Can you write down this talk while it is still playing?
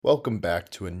Welcome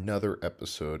back to another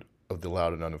episode of the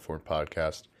Loud and Uninformed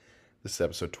podcast. This is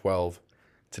episode 12.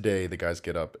 Today, the guys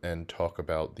get up and talk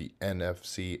about the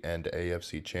NFC and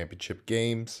AFC championship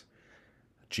games.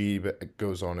 Jeeb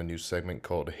goes on a new segment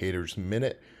called Haters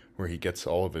Minute, where he gets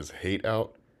all of his hate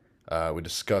out. We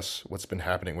discuss what's been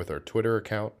happening with our Twitter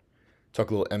account.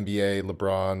 Talk a little NBA,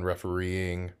 LeBron,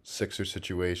 refereeing, Sixer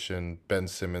situation, Ben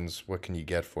Simmons, what can you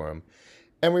get for him?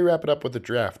 And we wrap it up with a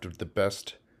draft of the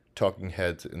best talking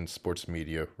heads in sports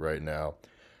media right now.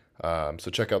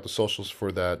 So check out the socials for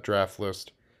that draft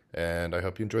list, and I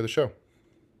hope you enjoy the show.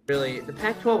 Really, the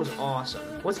Pac-12 was awesome.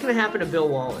 What's going to happen to Bill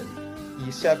Walton?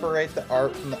 You separate the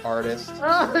art from the artist.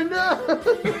 Oh, no!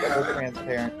 Full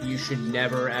transparent. You should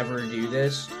never, ever do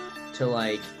this to,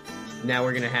 now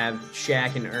we're going to have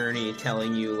Shaq and Ernie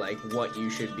telling you, what you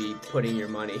should be putting your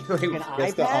money.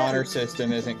 Guess the honor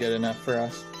system isn't good enough for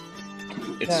us.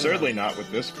 It's certainly not with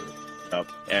this group.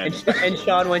 And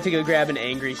Sean went to go grab an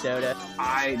angry soda.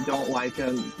 I don't like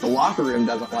him. The locker room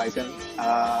doesn't like him.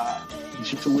 He's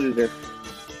just a loser.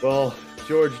 Well,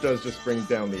 George does just bring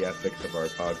down the ethics of our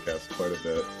podcast quite a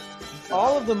bit.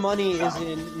 All of the money is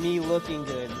in me looking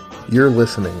good. You're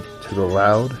listening to the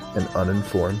Loud and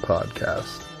Uninformed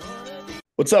podcast.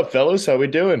 What's up, fellas? How we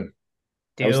doing?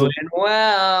 Doing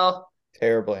well.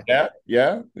 Terribly. Yeah.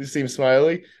 You seem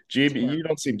smiley. GB, you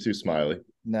don't seem too smiley.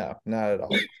 No, not at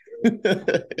all.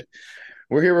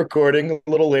 We're here recording a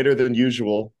little later than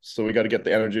usual, so we got to get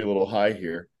the energy a little high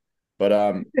here. But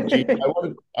I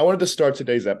wanted to start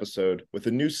today's episode with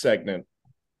a new segment,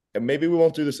 and maybe we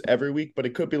won't do this every week, but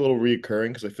it could be a little reoccurring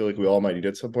because I feel like we all might need it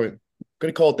at some point. I'm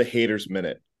going to call it the Haters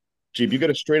Minute. Jeep, you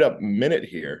got a straight up minute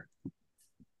here,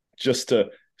 just to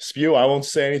spew. I won't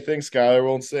say anything. Skylar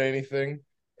won't say anything,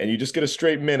 and you just get a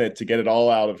straight minute to get it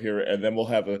all out of here, and then we'll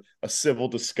have a civil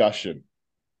discussion.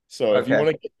 So if you want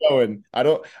to get going, I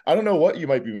don't know what you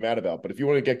might be mad about, but if you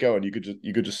want to get going, you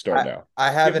could just start now.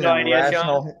 I have an no idea,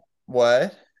 irrational. Sean?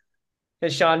 What?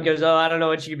 Because Sean goes, I don't know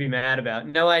what you could be mad about.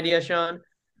 No idea, Sean?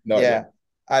 No, Yeah.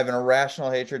 I have an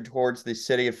irrational hatred towards the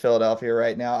city of Philadelphia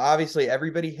right now. Obviously,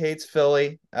 everybody hates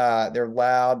Philly. They're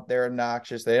loud. They're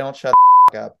obnoxious. They don't shut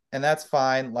the up. And that's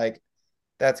fine.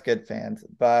 That's good fans.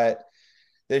 But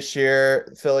this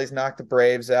year, Phillies knocked the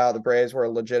Braves out. The Braves were a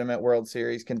legitimate World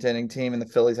Series contending team, and the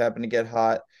Phillies happened to get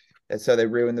hot. And so they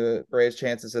ruined the Braves'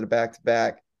 chances at a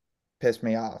back-to-back. Pissed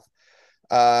me off.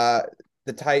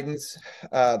 The Titans,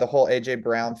 the whole A.J.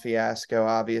 Brown fiasco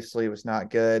obviously was not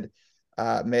good.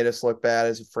 Made us look bad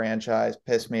as a franchise.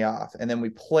 Pissed me off. And then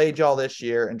we played y'all this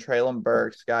year, and Traylon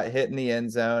Burks got hit in the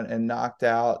end zone and knocked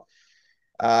out.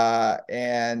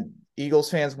 And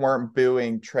Eagles fans weren't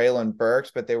booing Traylon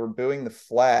Burks, but they were booing the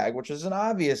flag, which is an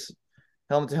obvious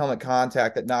helmet-to-helmet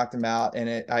contact that knocked him out, and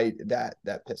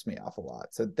that pissed me off a lot.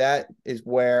 So that is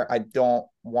where I don't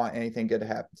want anything good to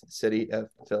happen to the city of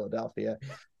Philadelphia.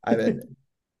 I have an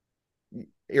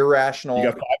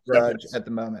irrational grudge at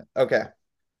the moment. Okay,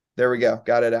 there we go.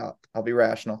 Got it out. I'll be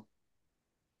rational.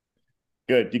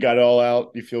 Good. You got it all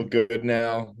out. You feel good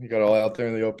now. You got it all out there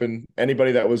in the open.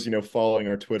 Anybody that was, following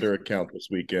our Twitter account this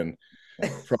weekend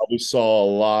probably saw a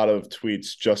lot of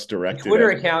tweets just directed. The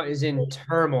Twitter account is in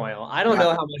turmoil. I don't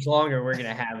know how much longer we're going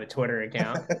to have a Twitter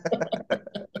account.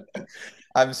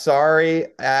 I'm sorry,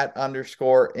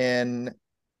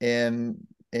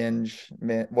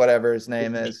 whatever his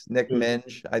name is, Nick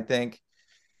Minge, I think.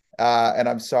 And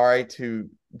I'm sorry to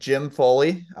Jim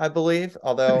Foley, I believe,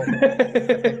 although I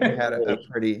think we had a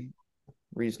pretty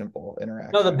reasonable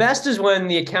interaction. No, the best is when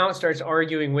the account starts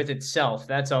arguing with itself.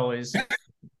 That's always.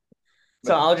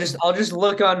 So I'll just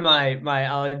look on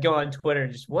I'll go on Twitter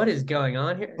and just, what is going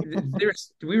on here?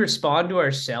 Do we respond to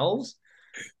ourselves?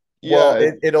 Yeah,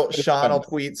 well, Sean will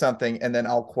tweet something and then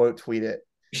I'll quote tweet it.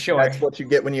 Sure. That's what you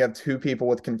get when you have two people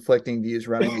with conflicting views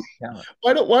running the account.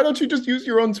 Why don't you just use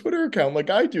your own Twitter account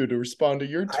like I do to respond to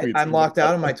your tweets? I'm locked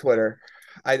out of my Twitter.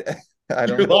 I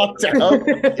don't. You're locked out.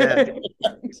 Yeah.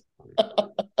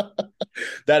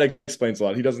 That explains a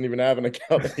lot. He doesn't even have an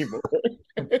account anymore.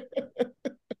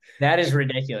 That is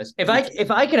ridiculous. If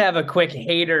I could have a quick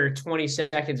hater 20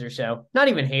 seconds or so, not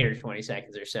even hater 20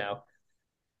 seconds or so.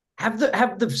 Have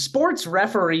the sports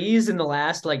referees in the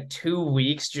last 2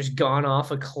 weeks just gone off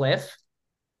a cliff?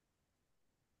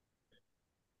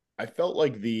 I felt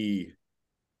like the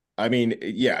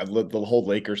whole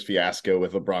Lakers fiasco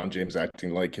with LeBron James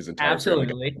acting like his entire Absolutely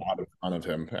family got in front of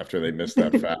him after they missed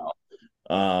that foul.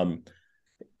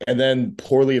 And then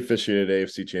poorly officiated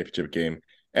AFC Championship game.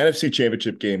 NFC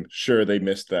Championship game, sure, they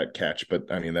missed that catch,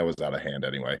 but I mean, that was out of hand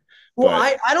anyway. Well,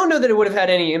 But I don't know that it would have had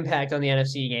any impact on the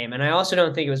NFC game, and I also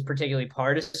don't think it was particularly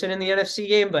partisan in the NFC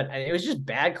game. But it was just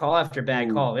bad call after bad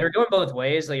call. They were going both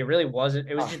ways. Like it really wasn't.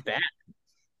 It was just bad.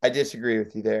 I disagree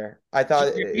with you there. I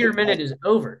thought Your minute is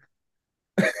over.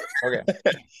 Okay.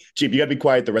 Chief, you got to be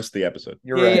quiet the rest of the episode.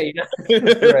 You're Yeah, right. yeah,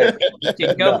 You're right.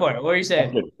 yeah. Go for it. What are you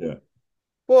saying? Yeah.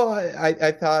 Well,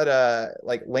 I thought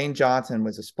like Lane Johnson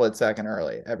was a split second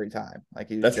early every time. Like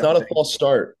he was That's not a jumping false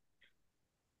start.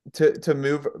 to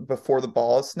move before the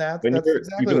ball is snapped. When That's you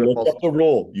exactly can what a look false up the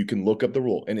rule. You can look up the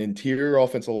rule. An interior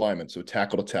offensive lineman, so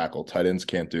tackle to tackle, tight ends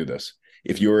can't do this.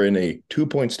 If you're in a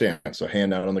 2-point stance, so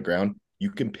hand out on the ground,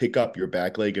 you can pick up your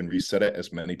back leg and reset it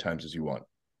as many times as you want.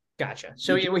 Gotcha.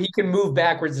 So he can move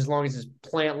backwards as long as his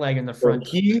plant leg in the front.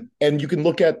 And you can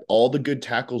look at all the good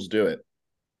tackles do it.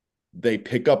 They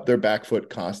pick up their back foot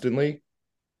constantly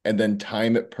and then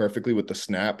time it perfectly with the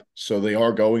snap. So they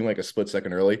are going like a split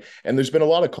second early. And there's been a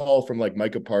lot of call from like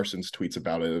Micah Parsons tweets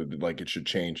about it, like it should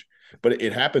change. But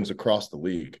it happens across the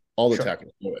league. All the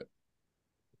tackles do it.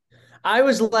 I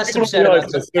was less upset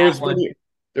about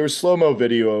there was slow-mo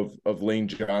video of Lane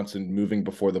Johnson moving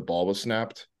before the ball was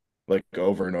snapped, like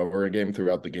over and over again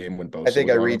throughout the game when Bosa I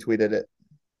think I was on it. retweeted it.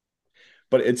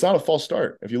 But it's not a false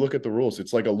start. If you look at the rules,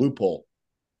 it's like a loophole.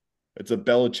 It's a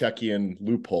Belichickian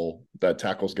loophole that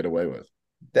tackles get away with.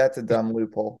 That's a dumb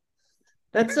loophole.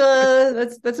 That's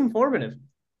informative.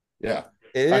 Yeah.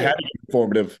 It I is. had to be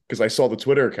informative because I saw the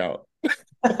Twitter account.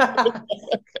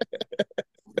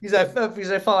 Because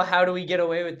I follow how do we get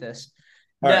away with this?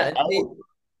 All Yeah, right,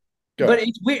 but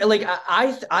it's weird. Like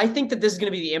I think that this is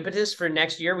going to be the impetus for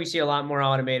next year. We see a lot more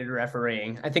automated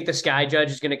refereeing. I think the Sky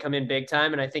Judge is going to come in big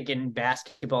time, and I think in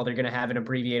basketball they're going to have an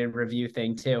abbreviated review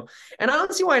thing too. And I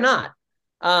don't see why not.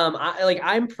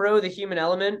 I'm pro the human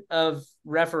element of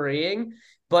refereeing,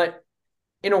 but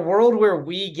in a world where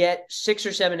we get 6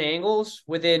 or 7 angles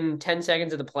within 10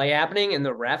 seconds of the play happening and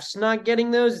the refs not getting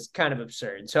those, it's kind of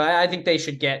absurd. So I think they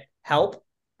should get help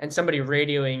and somebody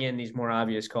radioing in these more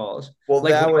obvious calls. Well,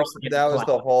 like that was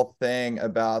the whole thing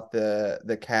about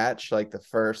the catch, like the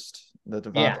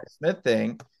Devontae Smith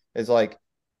thing is like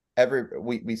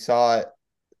we saw it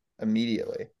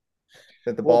immediately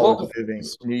that the ball was moving.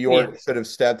 New York should have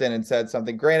stepped in and said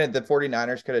something. Granted, the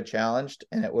 49ers could have challenged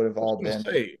and it would have all been.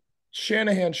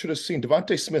 Shanahan should have seen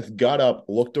Devontae Smith got up,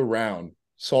 looked around,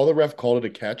 saw the ref called it a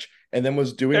catch, and then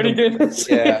was doing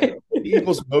the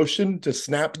Eagles motion to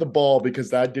snap the ball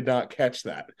because that did not catch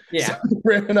that. Yeah. So he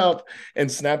ran up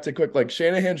and snapped it quick. Like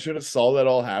Shanahan should have saw that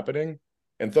all happening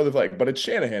and throw the flag. But it's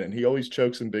Shanahan, and he always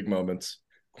chokes in big moments.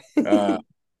 I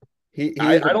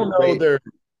don't know.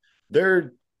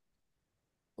 They're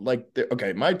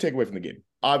okay. My takeaway from the game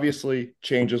obviously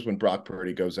changes when Brock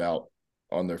Purdy goes out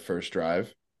on their first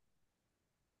drive.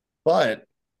 But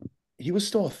he was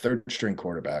still a third-string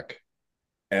quarterback,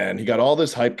 and he got all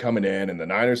this hype coming in, and the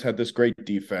Niners had this great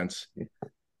defense,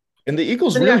 and the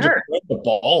Eagles really just ran the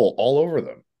ball all over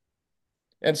them.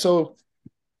 And so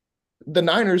the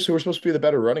Niners, who were supposed to be the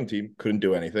better running team, couldn't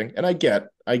do anything. And I get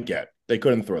they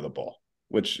couldn't throw the ball,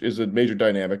 which is a major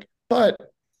dynamic. But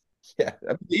yeah,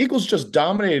 the Eagles just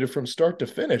dominated from start to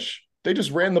finish. They just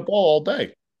ran the ball all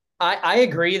day. I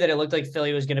agree that it looked like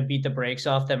Philly was going to beat the brakes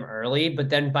off them early,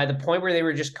 but then by the point where they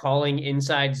were just calling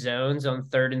inside zones on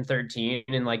 3rd and 13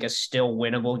 in like a still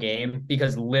winnable game,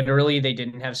 because literally they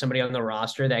didn't have somebody on the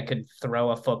roster that could throw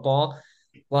a football.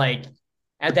 Like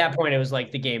at that point, it was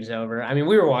like the game's over. I mean,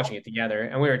 we were watching it together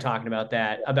and we were talking about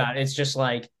that. It's just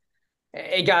like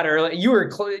it got early. You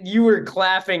were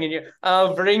clapping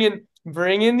and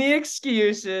bring in the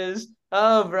excuses.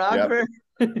 Oh, Brock,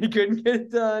 he couldn't get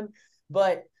it done,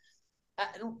 but.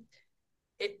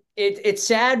 It's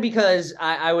sad because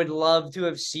I would love to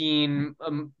have seen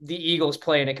the Eagles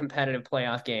play in a competitive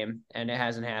playoff game, and it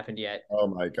hasn't happened yet. Oh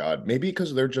my God! Maybe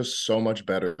because they're just so much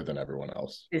better than everyone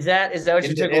else. Is that what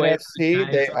you took away?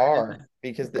 NFC, they are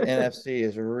because the NFC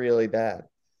is really bad.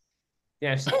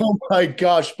 Yes. Oh my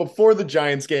gosh! Before the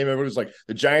Giants game, everyone was like,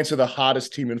 "The Giants are the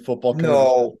hottest team in football."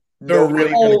 No. They're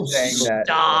really saying that.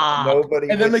 Stop. Nobody.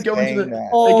 And then they go into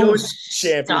the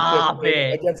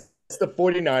championship against the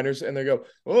 49ers, and they go,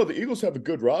 "Oh, the Eagles have a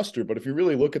good roster, but if you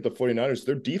really look at the 49ers,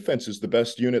 their defense is the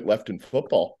best unit left in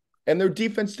football." And their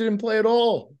defense didn't play at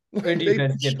all. Their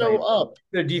defense did show up.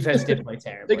 Their defense did play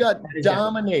terribly. They got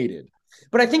dominated.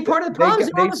 But I think part of the problem is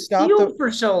they on the field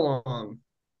for so long.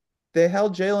 They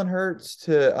held Jalen Hurts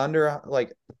to under,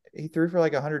 like, he threw for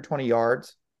like 120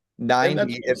 yards.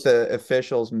 90 if the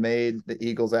officials made the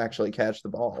Eagles actually catch the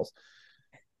balls.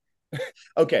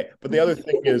 Okay, but the other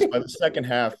thing is by the second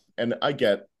half, and I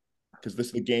get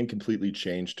because the game completely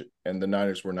changed, and the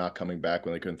Niners were not coming back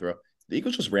when they couldn't throw. The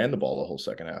Eagles just ran the ball the whole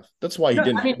second half. That's why he No,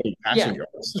 didn't I mean, have any yeah. passing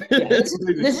yards. Yeah,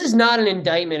 this is not an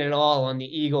indictment at all on the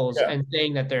Eagles Yeah. and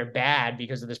saying that they're bad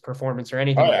because of this performance or All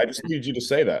anything. right, I just needed you to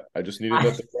say that. I just needed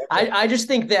that. I just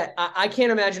think that I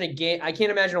can't imagine a game. I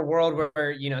can't imagine a world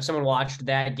where someone watched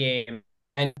that game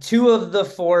and two of the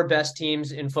four best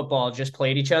teams in football just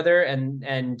played each other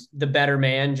and the better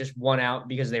man just won out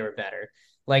because they were better.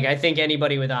 Like I think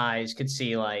anybody with eyes could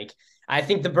see like I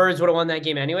think the Birds would have won that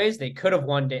game anyways. They could have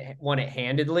won it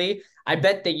handedly. I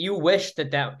bet that you wish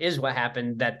that is what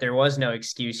happened, that there was no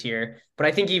excuse here. But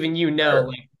I think even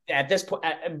like at this point,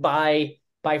 by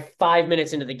 5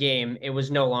 minutes into the game, it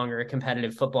was no longer a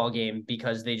competitive football game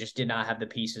because they just did not have the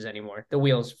pieces anymore. The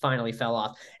wheels finally fell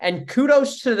off. And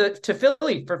kudos to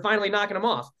Philly for finally knocking them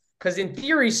off. Because in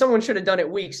theory, someone should have done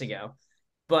it weeks ago.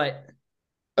 But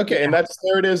okay, yeah. And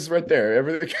there it is right there.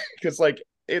 Everything because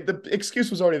the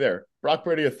excuse was already there. Brock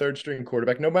Purdy, a third string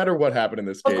quarterback. No matter what happened in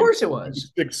this game, of course it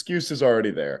was. The excuse is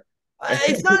already there.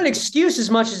 It's not an excuse as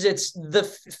much as it's the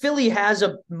Philly has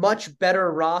a much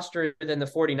better roster than the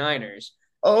 49ers.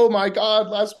 Oh my God!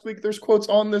 Last week there's quotes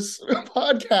on this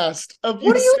podcast of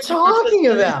what are you talking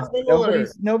about?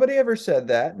 Nobody ever said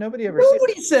that. Nobody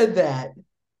said that.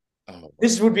 Oh,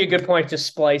 this would be a good point to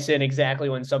splice in exactly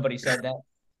when somebody said that.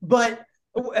 But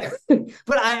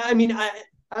I mean,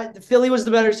 Philly was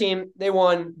the better team. They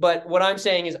won. But what I'm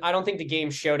saying is I don't think the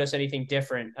game showed us anything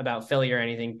different about Philly or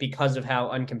anything because of how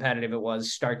uncompetitive it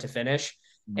was start to finish.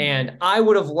 Mm-hmm. And I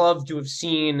would have loved to have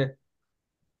seen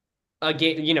a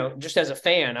game, just as a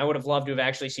fan, I would have loved to have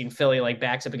actually seen Philly like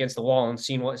backs up against the wall and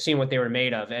seen what they were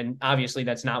made of. And obviously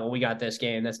that's not what we got this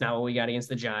game. That's not what we got against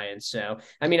the Giants. So,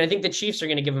 I mean, I think the Chiefs are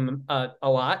going to give them a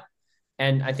lot.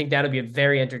 And I think that'll be a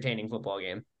very entertaining football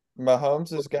game.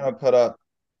 Mahomes is going to put up,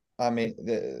 I mean,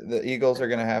 the Eagles are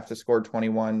going to have to score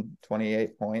 21,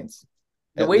 28 points.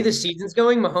 The way the season's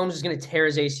going, Mahomes is going to tear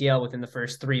his ACL within the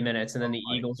first 3 minutes, and then the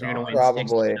Eagles are going to win probably.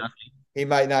 6-0. He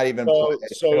might not even play.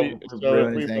 So if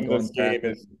we win this game,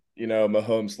 is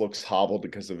Mahomes looks hobbled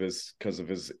because of his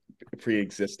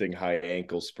pre-existing high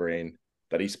ankle sprain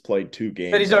that he's played 2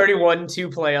 games. That he's already won 2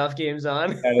 playoff games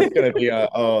on. And it's going to be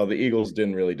the Eagles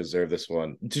didn't really deserve this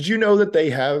one. Did you know that they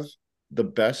have the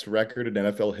best record in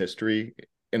NFL history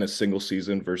in a single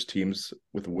season versus teams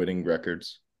with winning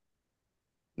records?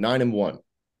 9-1.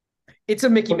 It's a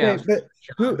Mickey Mouse. But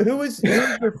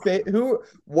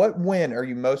what win are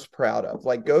you most proud of?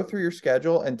 Like, go through your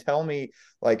schedule and tell me,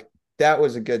 like, that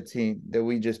was a good team that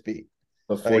we just beat.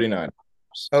 The 49ers.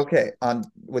 Okay,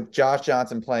 with Josh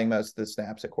Johnson playing most of the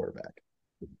snaps at quarterback.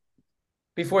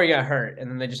 Before he got hurt,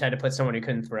 and then they just had to put someone who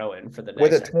couldn't throw in for the next.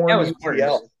 With a torn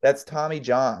UCL. That's Tommy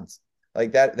John's.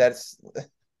 Like that's.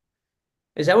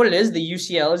 Is that what it is? The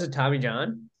UCL is a Tommy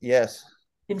John? Yes.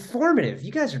 Informative.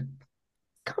 You guys are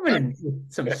coming in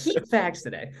with some heat facts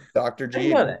today. Dr.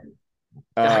 G. I know that.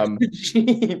 Dr.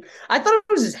 G. I thought it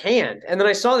was his hand, and then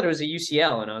I saw that it was a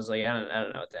UCL, and I was like, I don't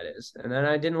know what that is, and then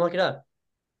I didn't look it up.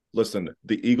 Listen,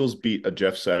 the Eagles beat a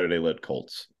Jeff Saturday-led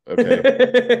Colts.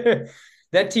 Okay.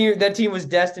 That team was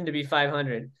destined to be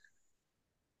 500.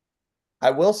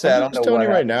 I will say, I don't know what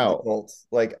right now. Colts.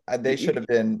 Like they should have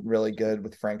been really good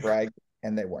with Frank Reich,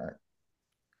 and they weren't.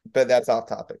 But that's off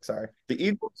topic. Sorry. The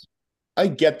Eagles, I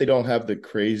get they don't have the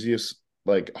craziest,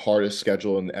 hardest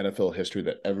schedule in the NFL history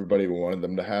that everybody wanted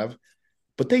them to have,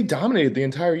 but they dominated the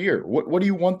entire year. What do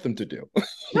you want them to do?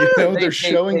 They're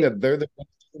showing that they're the best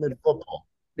team in football.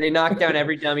 They knocked down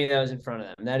every dummy that was in front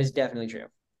of them. That is definitely true.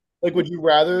 Would you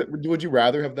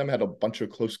rather have them had a bunch of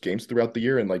close games throughout the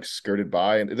year and skirted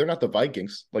by? And they're not the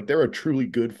Vikings. They're a truly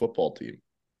good football team.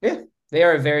 Yeah, they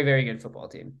are a very, very good football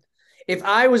team. If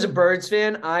I was a Birds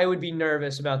fan, I would be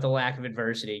nervous about the lack of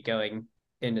adversity going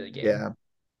into the game. Yeah,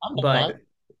 but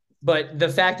the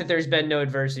fact that there's been no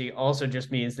adversity also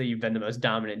just means that you've been the most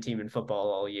dominant team in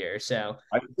football all year. So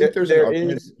I think there's an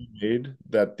argument to be made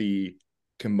that the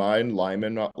combined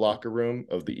lineman locker room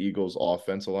of the Eagles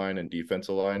offensive line and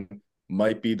defensive line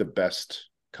might be the best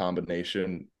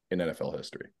combination in NFL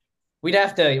history. We'd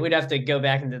have to go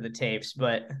back into the tapes,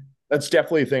 but that's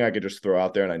definitely a thing I could just throw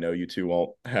out there, and I know you two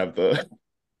won't have the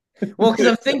well, because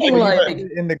I'm thinking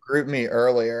in the group me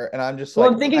earlier, and I'm just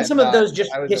I'm thinking some of those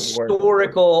just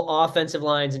historical offensive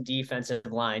lines and defensive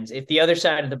lines. If the other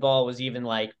side of the ball was even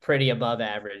pretty above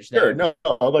average, sure. No,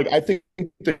 I think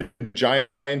the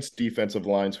Giants' defensive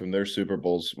lines from their Super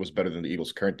Bowls was better than the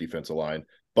Eagles' current defensive line,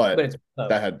 but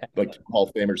that had Hall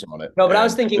of Famers on it. No, but I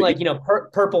was thinking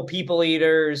purple people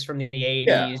eaters from the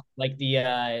 80s,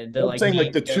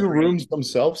 the two rooms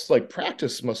themselves.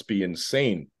 Practice must be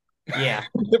insane. Yeah,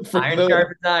 iron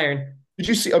sharpens iron. Did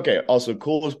you see? Okay, also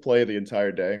coolest play of the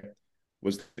entire day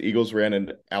was the Eagles ran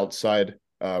an outside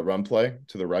run play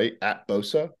to the right at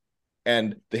Bosa,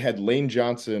 and they had Lane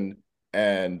Johnson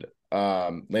and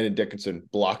Landon Dickinson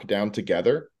blocked down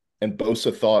together, and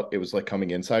Bosa thought it was like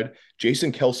coming inside.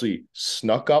 Jason Kelsey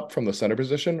snuck up from the center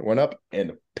position, went up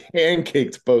and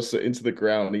pancaked Bosa into the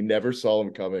ground. He never saw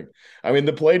him coming. I mean,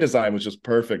 the play design was just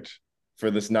perfect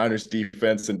for this Niners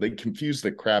defense, and they confused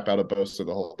the crap out of Bosa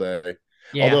the whole day.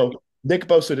 Yeah. Although Nick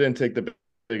Bosa didn't take the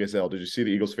biggest L. Did you see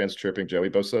the Eagles fans tripping Joey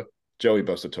Bosa? Joey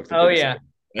Bosa took the Oh biggest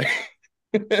yeah.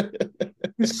 L.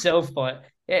 It's so fun.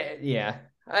 Yeah.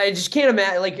 I just can't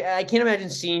imagine. Like, I can't imagine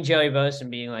seeing Joey Bosa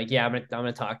and being like, "Yeah, I'm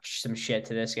gonna talk some shit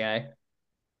to this guy."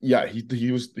 Yeah,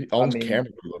 he was on I mean,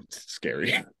 camera. He looked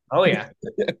scary. Oh yeah,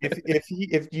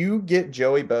 if you get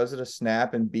Joey Bosa to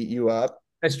snap and beat you up,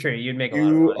 that's true. You'd make a lot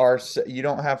of money. you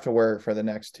don't have to work for the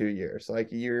next 2 years. Like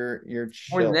you're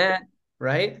More than chill. that,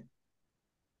 right?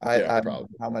 Yeah, I probably.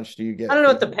 how much do you get? I don't know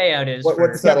what the payout is What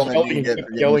for. settlement do you He get kept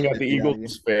for getting yelling the at the shit beat out of you?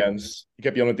 Eagles fans. He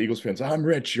kept yelling at the Eagles fans. I'm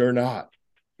rich. You're not.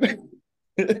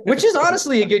 Which is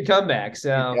honestly a good comeback. You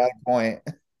So got a point.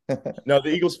 No, the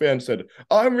Eagles fan said,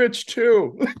 I'm rich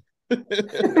too.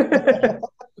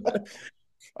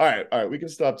 All right. We can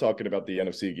stop talking about the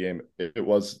NFC game. It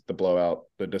was the blowout,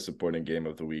 the disappointing game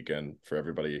of the weekend for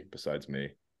everybody besides me.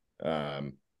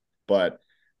 But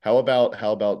how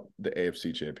about the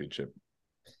AFC Championship?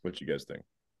 What you guys think?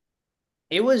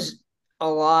 it was a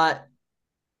lot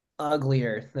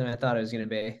uglier than I thought it was going to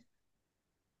be.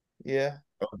 Yeah.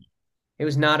 It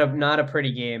was not a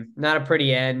pretty game, not a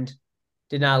pretty end.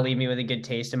 Did not leave me with a good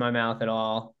taste in my mouth at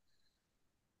all.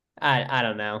 I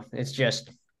don't know. It's just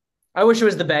I wish it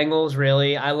was the Bengals,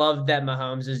 really. I love that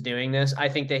Mahomes is doing this. I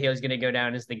think that he was going to go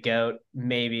down as the GOAT,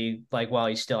 maybe like while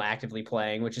he's still actively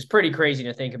playing, which is pretty crazy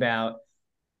to think about.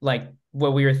 Like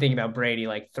what we were thinking about Brady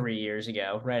like 3 years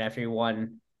ago, right after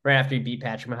he beat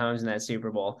Patrick Mahomes in that Super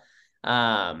Bowl.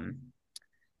 Um,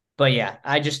 but yeah,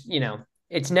 I just,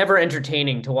 it's never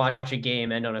entertaining to watch a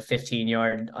game end on a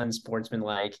 15-yard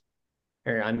unsportsmanlike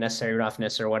or unnecessary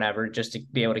roughness or whatever, just to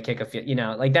be able to kick a field,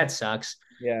 like that sucks.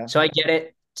 Yeah. So I get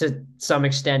it to some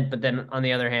extent, but then on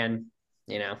the other hand,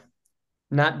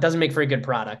 not doesn't make for a good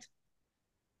product.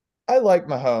 I like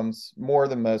Mahomes more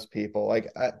than most people. Like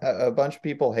a bunch of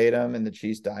people hate him in the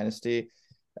Chiefs dynasty,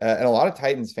 and a lot of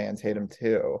Titans fans hate him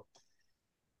too.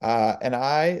 And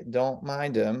I don't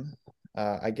mind him.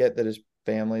 I get that his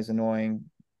family's annoying,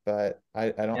 but I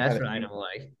don't That's have what I any. don't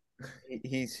like.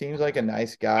 He seems like a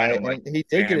nice guy, don't like and he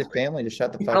did get his family. family to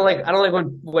shut the I fuck don't like up. I don't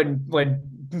like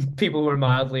when people who are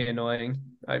mildly annoying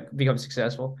become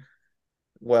successful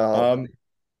Well,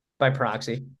 by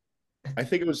proxy. I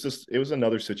think it was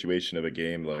another situation of a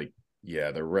game like,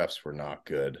 yeah, the refs were not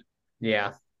good.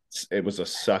 Yeah. It was a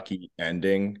sucky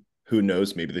ending. Who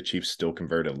knows? Maybe the Chiefs still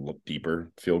converted a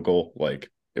deeper field goal.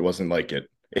 Like it wasn't like it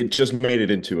just made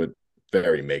it into a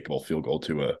very makeable field goal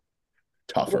to a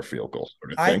tougher field goal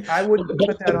sort of thing. I wouldn't put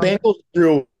The that on. Bengals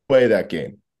threw away that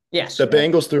game. Yes. The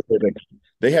Bengals threw away that game.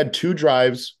 They had two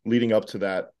drives leading up to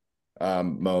that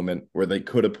moment where they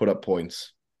could have put up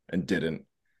points and didn't.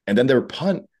 And then their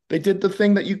punt, they did the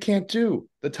thing that you can't do.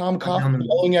 The Tom Coughlin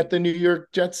yelling at the New York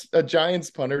Giants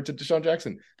punter to Deshaun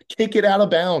Jackson, kick it out of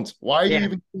bounds. Why are you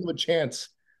even giving him a chance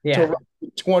to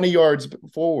run 20 yards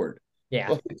forward? Yeah.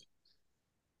 Like,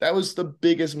 that was the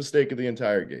biggest mistake of the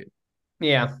entire game.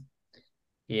 Yeah.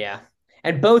 Yeah.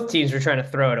 And both teams were trying to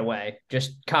throw it away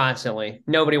just constantly.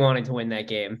 Nobody wanted to win that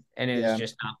game. And it was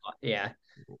just not,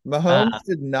 Mahomes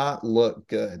did not look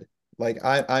good. Like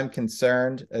I'm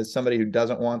concerned as somebody who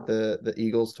doesn't want the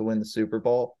Eagles to win the Super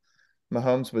Bowl.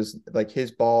 Mahomes was like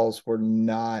his balls were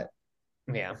not.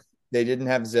 Yeah. They didn't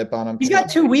have zip on him. He's got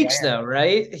 2 weeks though,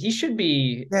 right? He should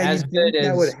be as good as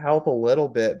that would help a little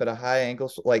bit, but a high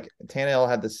ankle like Tannehill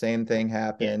had the same thing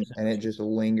happen and it just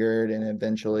lingered and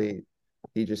eventually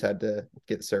he just had to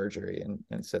get surgery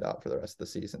and sit out for the rest of the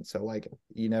season. So like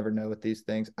you never know with these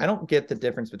things. I don't get the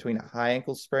difference between a high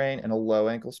ankle sprain and a low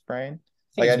ankle sprain.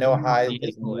 Like I know a high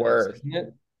is worse.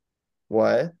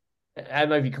 What? I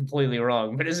might be completely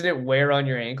wrong, but isn't it where on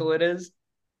your ankle it is?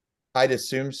 I'd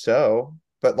assume so.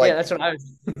 But like that's what I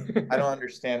was I don't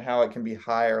understand how it can be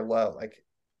high or low. Like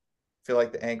I feel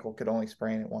like the ankle could only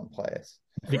sprain at one place.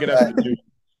 I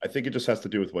think it just has to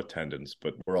do with what tendons,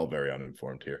 but we're all very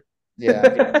uninformed here.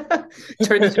 Yeah.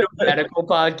 Turn this into a medical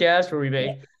podcast where we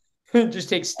make just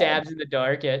take stabs in the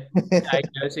dark at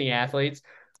diagnosing athletes.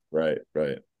 Right.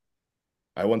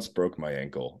 I once broke my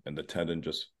ankle and the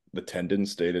tendon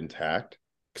stayed intact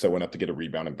because I went up to get a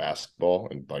rebound in basketball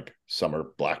and like summer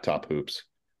blacktop hoops,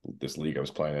 this league I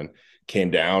was playing in.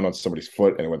 came down on somebody's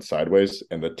foot and it went sideways,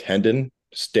 and the tendon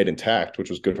stayed intact, which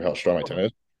was good for how strong my tendon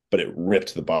is, but it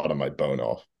ripped the bottom of my bone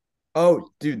off. Oh,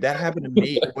 dude, that happened to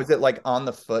me. Was it like on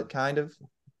the foot, kind of?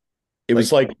 It Like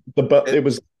was like it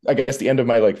was, I guess, the end of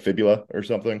my like fibula or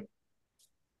something.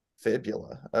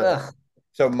 fibula. Ugh.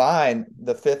 So mine,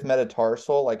 the fifth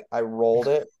metatarsal, like I rolled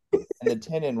it, and the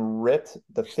tendon ripped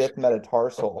the fifth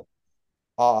metatarsal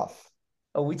off.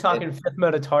 Are we talking fifth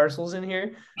metatarsals in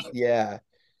here? Yeah.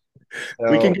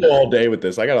 We can So go all day with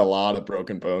this. I got a lot of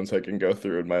broken bones I can go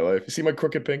through in my life. You see my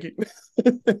crooked pinky?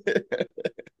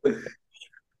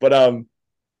 But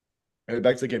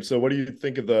back to the game. So what do you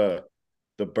think of the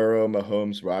Burrow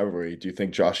Mahomes rivalry? Do you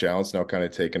think Josh Allen's now kind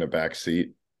of taking a back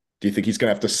seat? Do you think he's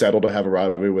gonna have to settle to have a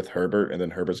rivalry with Herbert, and then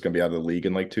Herbert's gonna be out of the league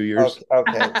in like 2 years?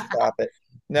 okay, stop it.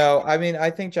 No, I mean I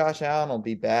think Josh Allen will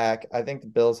be back. I think the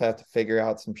Bills have to figure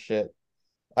out some shit.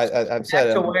 I've said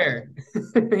Back it. to where?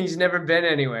 He's never been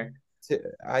anywhere.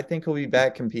 I think he'll be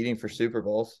back competing for Super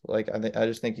Bowls. Like I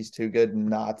just think he's too good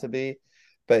not to be.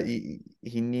 But he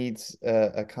needs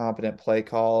a competent play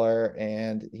caller,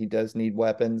 and he does need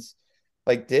weapons.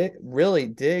 Like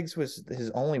Diggs was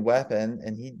his only weapon,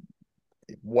 and he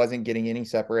wasn't getting any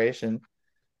separation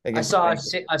I against saw the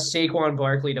a, Bengals. a Saquon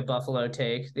Barkley to Buffalo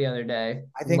take the other day.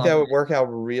 I think that would work out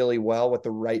really well with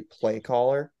the right play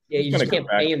caller. Yeah, He's you gonna just go can't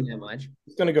back. pay him that much.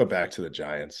 He's gonna go back to the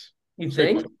Giants. You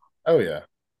think? Oh yeah.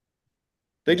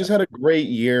 They Yeah. just had a great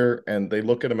year, and they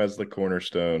look at him as the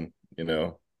cornerstone,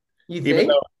 You Even think?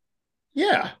 though,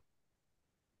 yeah,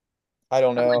 I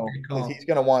don't I like know that because call. he's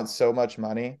going to want so much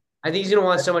money. I think he's gonna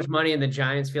want so much money, and the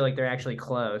Giants feel like they're actually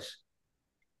close.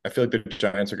 I feel like the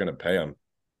Giants are going to pay him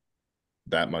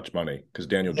that much money because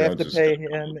Daniel They have Jones to is pay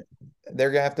him. They're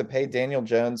going to have to pay Daniel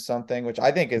Jones something, which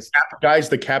I think is guys.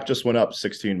 The cap just went up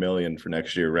 16 million for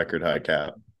next year, record high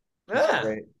cap.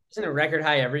 great. Isn't it a record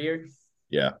high every year?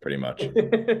 Yeah, pretty much.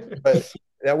 But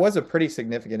that was a pretty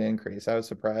significant increase. I was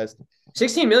surprised.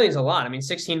 16 million is a lot. I mean,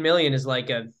 16 million is like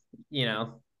a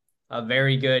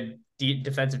very good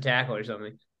defensive tackle or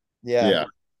something. Yeah.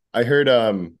 I heard.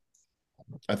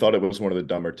 I thought it was one of the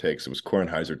dumber takes. It was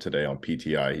Kornheiser today on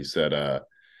PTI.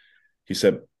 He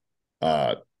said,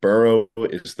 Burrow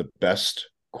is the best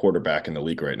quarterback in the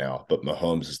league right now, but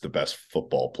Mahomes is the best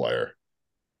football player.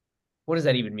 What does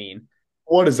that even mean?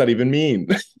 What does that even mean?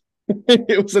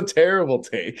 It was a terrible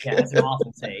take. Yeah, it's an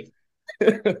awful take.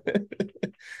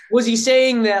 Was he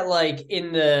saying that like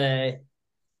in the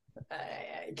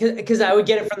because I would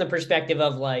get it from the perspective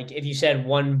of like if you said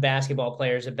one basketball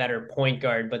player is a better point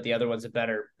guard, but the other one's a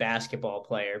better basketball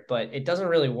player, but it doesn't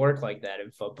really work like that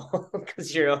in football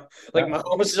because you're like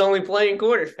Mahomes is only playing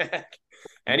quarterback,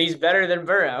 and he's better than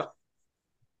Burrow.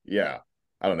 Yeah,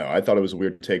 I don't know. I thought it was a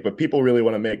weird take, but people really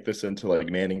want to make this into like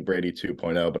Manning Brady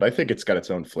 2.0, but I think it's got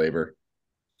its own flavor.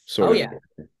 Oh yeah.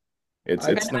 It's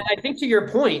not. I think to your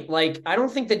point, like I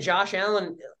don't think that Josh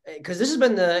Allen, because this has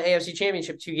been the AFC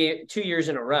Championship 2 years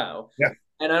in a row. Yeah.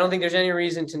 And I don't think there's any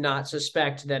reason to not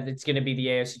suspect that it's going to be the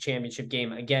AFC Championship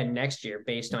game again next year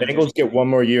based on Bengals get one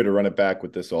more year to run it back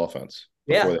with this offense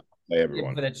before they play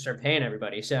everyone. Before they start paying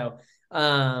everybody. So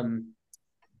I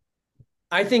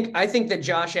think that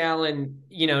Josh Allen,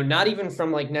 not even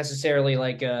from like necessarily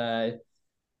like a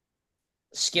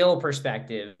skill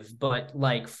perspective, but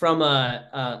like from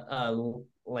a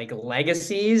like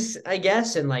legacies, I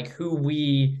guess, and like who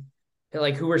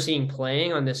we're seeing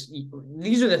playing on this.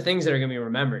 These are the things that are going to be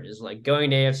remembered is like going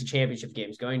to AFC Championship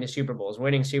games, going to Super Bowls,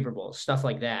 winning Super Bowls, stuff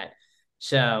like that.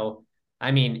 So,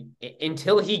 I mean,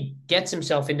 until he gets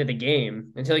himself into the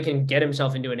game, until he can get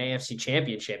himself into an AFC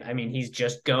Championship, I mean, he's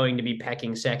just going to be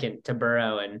pecking second to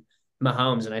Burrow and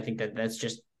Mahomes, and I think that that's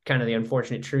just kind of the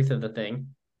unfortunate truth of the thing.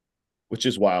 Which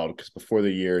is wild because before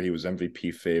the year he was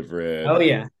MVP favorite. Oh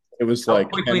yeah, it was how like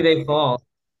quickly they fall.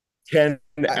 Ken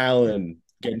Allen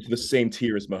getting to the same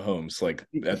tier as Mahomes, like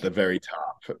at the very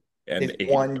top. And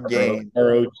It's one game.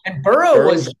 And Burrow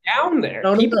was down there.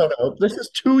 No. This is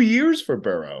 2 years for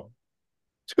Burrow.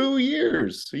 2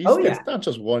 years. It's not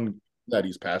just one that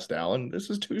he's passed Allen. This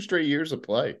is 2 straight years of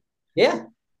play. Yeah.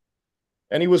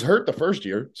 And he was hurt the first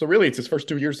year. So really it's his first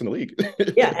 2 years in the league.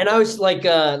 Yeah. And I was like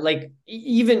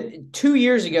even 2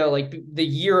 years ago, like the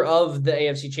year of the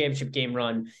AFC Championship game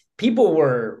run, people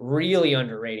were really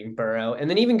underrating Burrow. And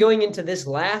then even going into this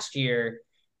last year,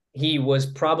 he was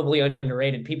probably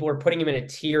underrated. People were putting him in a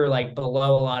tier like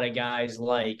below a lot of guys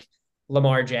like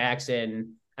Lamar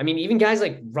Jackson. I mean, even guys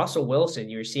like Russell Wilson,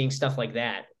 you were seeing stuff like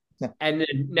that. And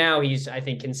then now he's, I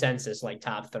think, consensus like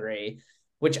top 3,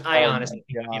 which I honestly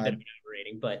think would be a bit of an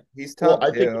overrating. But he's top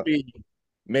 2.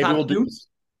 Maybe top we'll do 2? this.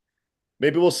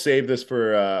 Maybe we'll save this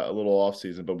for a little off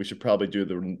season, but we should probably do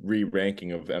the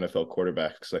re-ranking of NFL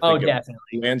quarterbacks because I think definitely.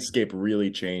 the landscape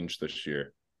really changed this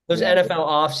year. Those Yeah. NFL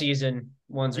offseason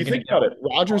ones are You going think to go. about it,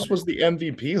 Rodgers was the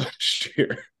MVP last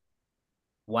year.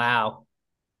 Wow.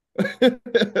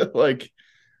 Like,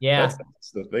 Yeah. that's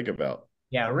nuts to think about.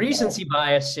 Yeah. Recency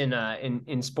bias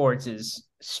in sports is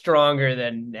stronger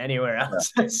than anywhere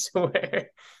else, I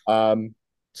swear.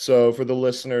 So for the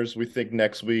listeners, we think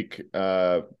next week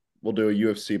we'll do a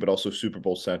UFC, but also Super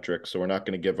Bowl centric. So we're not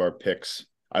going to give our picks.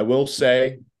 I will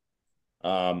say,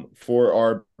 for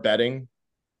our betting,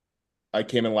 I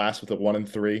came in last with a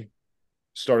 1-3.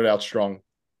 Started out strong.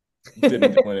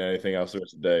 Didn't win anything else the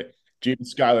rest of the day. Jeeb and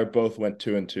Skylar both went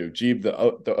 2-2. Jeeb,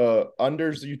 the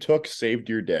unders you took saved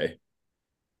your day.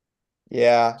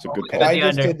 Yeah. It's a good And call. I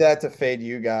just did that to fade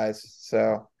you guys.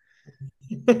 So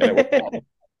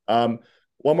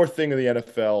One more thing in the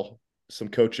NFL, some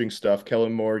coaching stuff.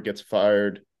 Kellen Moore gets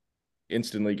fired,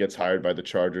 instantly gets hired by the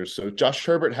Chargers. So Josh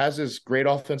Herbert has his great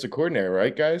offensive coordinator,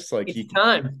 right, guys? Like It's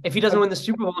time. If he doesn't win the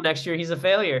Super Bowl next year, he's a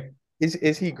failure.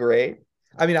 is he great?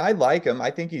 I mean, I like him. I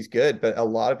think he's good, but a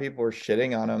lot of people are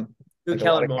shitting on him. Who, Like,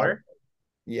 Kellen Moore?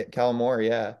 Yeah, Kellen Moore,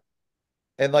 yeah.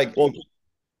 And like, well,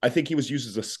 I think he was used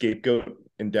as a scapegoat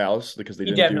in Dallas because they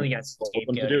He didn't definitely do got what they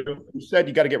wanted scapegoated. to do. He said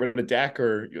you got to get rid of Dak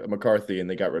or McCarthy, and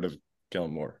they got rid of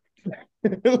Kellen Moore.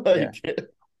 Like,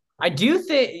 I do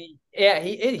think, yeah,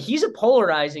 he's a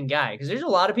polarizing guy because there's a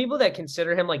lot of people that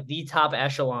consider him like the top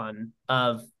echelon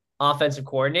of offensive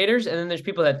coordinators, and then there's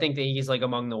people that think that he's like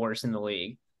among the worst in the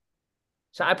league.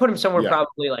 So I put him somewhere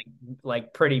probably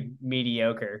like pretty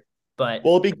mediocre. But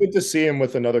well, it'd be good to see him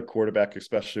with another quarterback,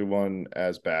 especially one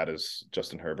as bad as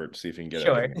Justin Herbert, see if he can get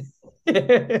sure.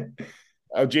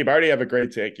 Oh, Jeep, I already have a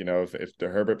great take. You know, if the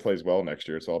Herbert plays well next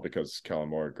year, it's all because Kellen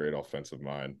Moore, a great offensive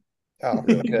mind. Oh,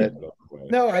 really good.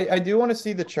 No, I do want to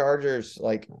see the Chargers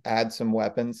like add some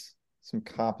weapons, some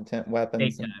competent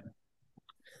weapons.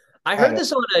 I heard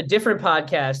this on a different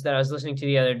podcast that I was listening to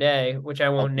the other day, which I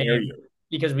won't name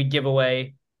because we give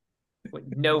away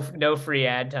no free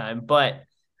ad time. But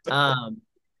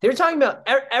they're talking about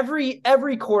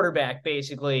every quarterback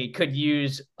basically could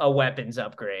use a weapons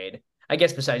upgrade. I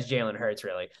guess besides Jalen Hurts,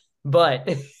 really, but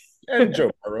and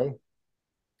Joe Burrow.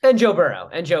 And Joe Burrow.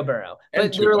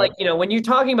 But they were like, when you're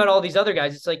talking about all these other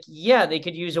guys, it's like, yeah, they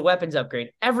could use a weapons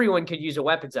upgrade. Everyone could use a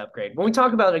weapons upgrade. When we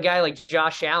talk about a guy like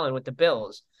Josh Allen with the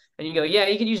Bills, and you go, yeah,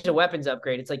 he could use a weapons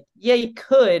upgrade. It's like, yeah, he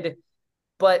could,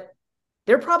 but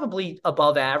they're probably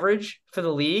above average for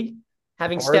the league.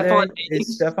 Having Stephon Diggs.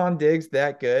 Is Stephon Diggs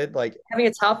that good? Like having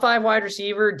a top 5 wide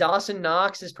receiver, Dawson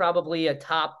Knox is probably a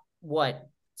top,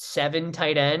 7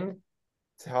 tight end?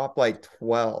 Top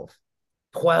 12.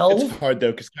 12? It's hard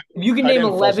though because you can name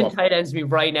 11 tight ends to me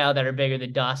right now that are bigger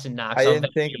than Dawson Knox. I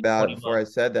didn't think about it before I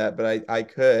said that, but I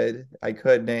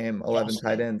could name 11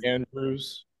 tight ends.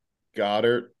 Andrews,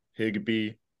 Goddard,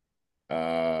 Higbee,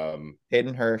 Hayden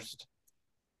Hurst,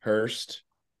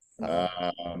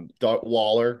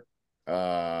 Waller,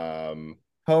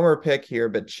 Homer pick here,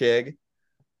 but Chig.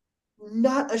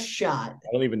 Not a shot. I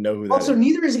don't even know who that also, is.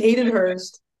 neither is Hayden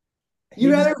Hurst.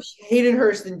 You'd rather Hayden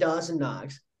Hurst than Dawson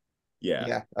Knox.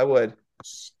 Yeah, I would.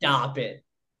 Stop it.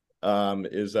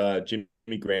 Is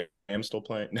Jimmy Graham still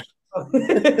playing?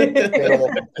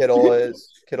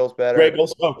 Kittle's better.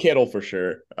 Kittle for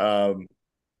sure.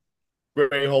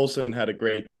 Greg Olson had a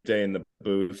great day in the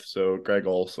booth, so Greg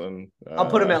Olson. I'll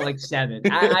put him at 7.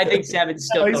 I think 7's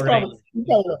still right.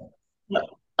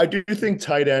 I do think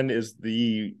tight end is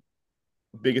the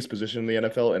biggest position in the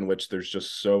NFL in which there's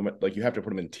just so much, you have to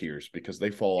put them in tiers because they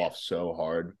fall off so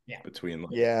hard between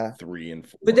 3 and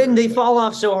 4. But then they fall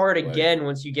off so hard again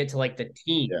once you get to the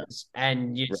teams,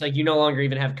 and it's you no longer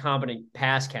even have competent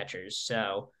pass catchers.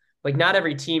 So not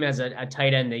every team has a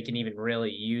tight end they can even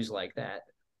really use like that.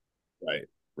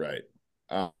 Right.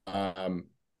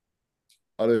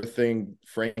 Other thing,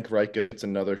 Frank Reich gets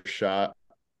another shot.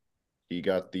 He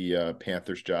got the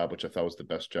Panthers job, which I thought was the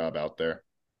best job out there.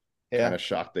 Yeah. Kind of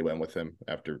shocked they went with him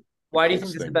after. Why do you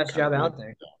think it's the best job out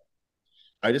there?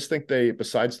 I just think they,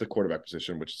 besides the quarterback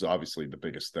position, which is obviously the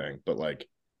biggest thing, but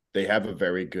they have a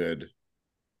very good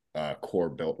core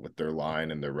built with their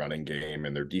line and their running game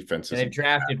and their defense. They've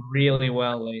drafted really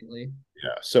well lately.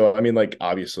 Yeah. So, I mean,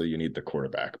 obviously you need the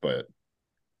quarterback, but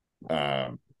I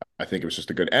think it was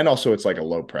just a good, and also it's a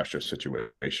low pressure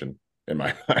situation in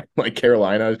my mind.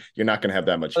 Carolina, you're not going to have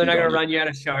that much. They're not going to run you out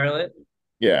of Charlotte.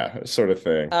 Yeah, sort of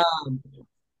thing.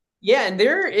 Yeah, and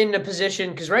they're in a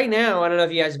position because right now, I don't know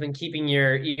if you guys have been keeping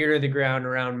your ear to the ground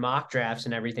around mock drafts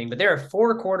and everything, but there are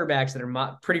 4 quarterbacks that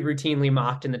are pretty routinely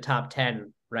mocked in the top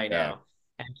 10 right now,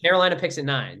 and Carolina picks at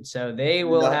 9, so they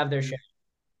will have their share.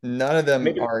 None of them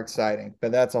Maybe- are exciting,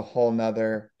 but that's a whole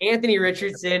nother. Anthony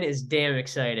Richardson is damn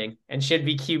exciting and should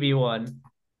be QB1.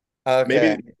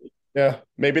 Okay.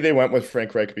 Maybe they went with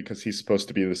Frank Reich because he's supposed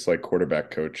to be this like quarterback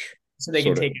coach. So they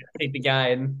can Sort of. take the guy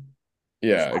and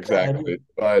Yeah, exactly.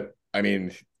 But I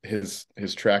mean, his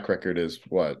track record is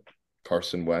what?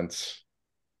 Carson Wentz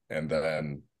and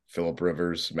then Philip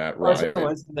Rivers, Matt Carson Ryan.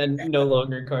 Wentz, and then no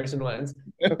longer Carson Wentz.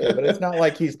 Okay, but it's not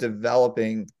like he's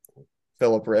developing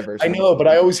Philip Rivers. I know, but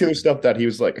I always hear stuff that he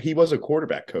was a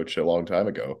quarterback coach a long time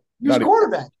ago. He was Not a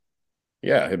quarterback.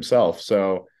 Yeah, himself.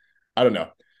 So I don't know.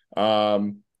 No,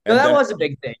 And that then was a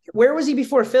big thing. Where was he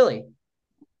before Philly?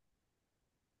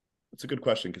 it's a good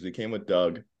question because he came with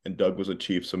Doug, and Doug was a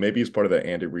Chief, so maybe he's part of the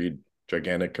Andy Reid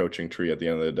gigantic coaching tree at the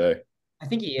end of the day. I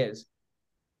think he is.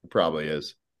 Probably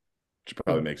is, which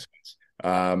probably makes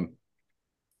sense.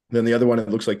 Then the other one, it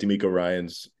looks like D'Amico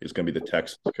Ryans is going to be the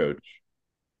Texans coach.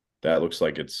 That looks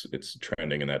like it's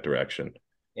trending in that direction.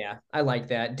 Yeah, I like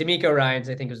that. D'Amico Ryans,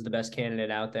 I think, was the best candidate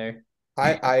out there.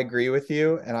 I agree with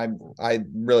you, and I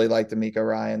really like D'Amico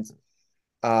Ryans.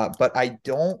 But I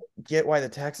don't get why the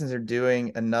Texans are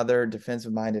doing another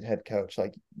defensive-minded head coach.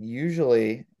 Like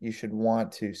usually you should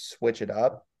want to switch it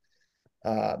up.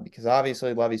 Because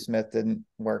obviously Lovie Smith didn't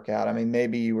work out. I mean,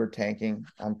 maybe you were tanking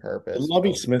on The purpose.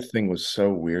 Lovie Smith thing was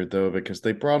so weird though, because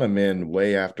they brought him in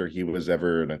way after he was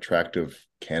ever an attractive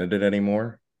candidate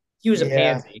anymore. He was a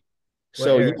Yeah. pansy.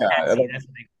 So Or yeah, patsy, that's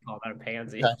what they call that, a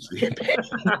pansy.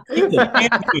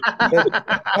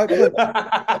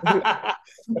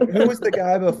 Who was the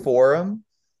guy before him?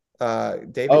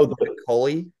 David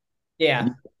Culley. Yeah.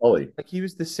 Ollie. Like he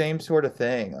was the same sort of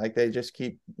thing. Like they just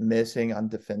keep missing on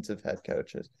defensive head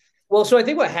coaches. Well, so I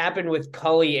think what happened with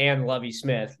Cully and Lovie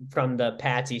Smith from the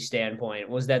Patsy standpoint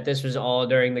was that this was all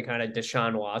during the kind of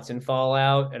Deshaun Watson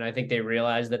fallout. And I think they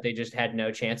realized that they just had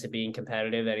no chance of being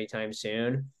competitive anytime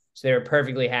soon. So they were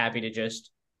perfectly happy to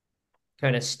just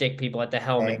kind of stick people at the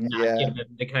helm and not give them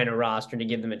the kind of roster to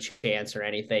give them a chance or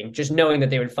anything, just knowing that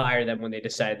they would fire them when they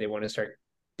decided they want to start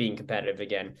being competitive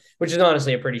again, which is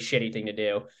honestly a pretty shitty thing to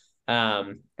do.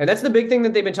 And that's the big thing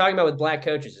that they've been talking about with black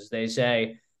coaches is they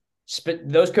say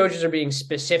those coaches are being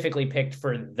specifically picked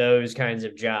for those kinds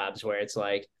of jobs where it's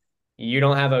like, you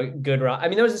don't have a good I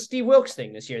mean, there was a Steve Wilkes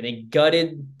thing this year. They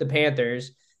gutted the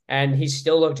Panthers and he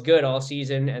still looked good all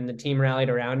season and the team rallied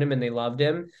around him and they loved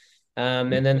him.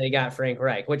 And then they got Frank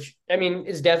Reich, which I mean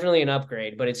is definitely an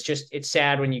upgrade, but it's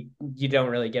sad when you don't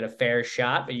really get a fair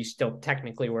shot, but you still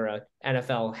technically were a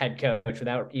NFL head coach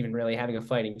without even really having a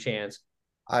fighting chance.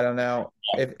 I don't know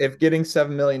if getting $7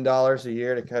 million a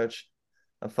year to coach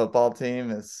a football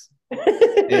team is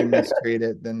being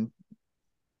mistreated, then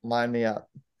line me up.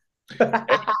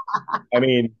 I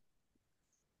mean,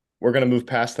 we're gonna move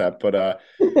past that, but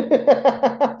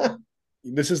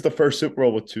this is the first Super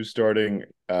Bowl with two starting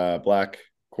black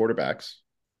quarterbacks,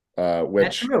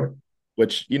 which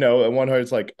you know, on one hand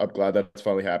it's like I'm glad that's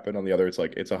finally happened. On the other, it's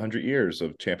like it's 100 years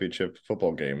of championship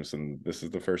football games, and this is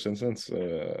the first instance.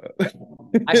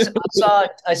 I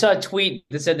saw a tweet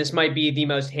that said this might be the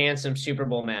most handsome Super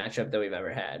Bowl matchup that we've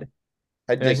ever had.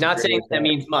 Like, not saying that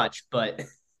means much, but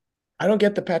I don't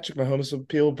get the Patrick Mahomes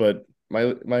appeal, but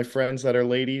my friends that are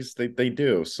ladies, they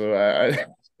do. So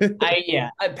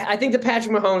I think the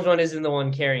Patrick Mahomes one isn't the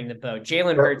one carrying the boat.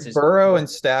 Jalen Hurts is Burrow and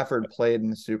Stafford played in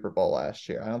the Super Bowl last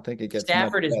year. I don't think it gets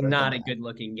Stafford is not a good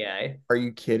looking guy. Are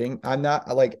you kidding? I'm not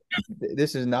like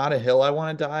this is not a hill I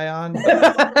want to die on.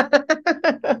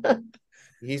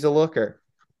 He's a looker.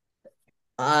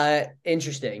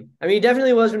 Interesting. I mean, he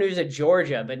definitely was when he was at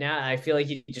Georgia, but now I feel like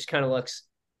he just kind of looks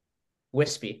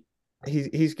wispy.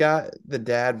 He's got the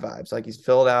dad vibes. Like he's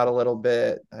filled out a little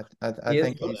bit. I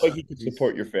think he's like he can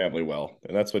support your family well,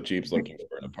 and that's what Jeeb's looking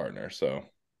for in a partner. So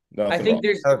I think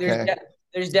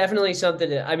there's definitely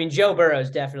something. I mean, Joe Burrow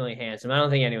is definitely handsome. I don't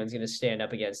think anyone's going to stand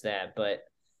up against that, but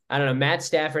I don't know. Matt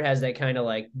Stafford has that kind of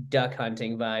like duck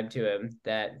hunting vibe to him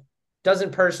that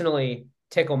doesn't personally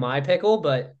tickle my pickle,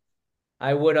 but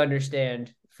I would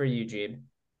understand for you, Jeeb.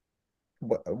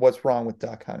 What's wrong with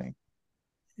duck hunting?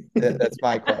 That's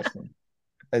my question.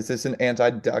 Is this an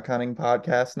anti-duck hunting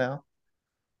podcast now?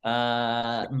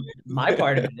 My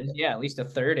part of it is, yeah, at least a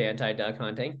third anti-duck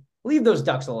hunting. Leave those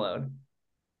ducks alone.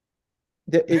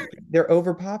 They're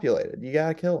overpopulated. You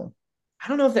gotta kill them. I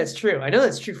don't know if that's true. I know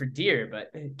that's true for deer,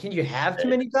 but can you have too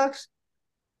many ducks?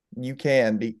 You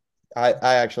can be. I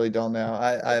actually don't know.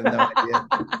 I have no idea.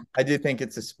 I do think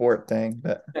it's a sport thing,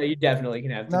 but no, you definitely can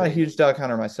have. Not a huge duck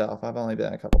hunter myself. I've only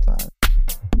been a couple times.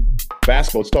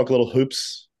 Basketball. Let's talk a little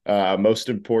hoops. Most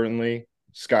importantly,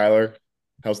 Skylar,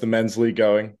 how's the men's league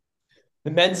going?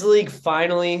 The men's league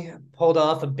finally pulled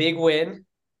off a big win.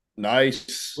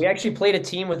 Nice. We actually played a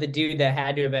team with a dude that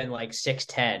had to have been like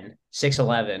 6'10",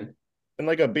 6'11", In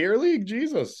like a beer league,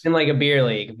 Jesus. in like a beer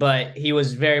league, but he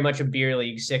was very much a beer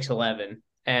league 6'11",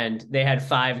 and they had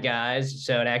 5 guys,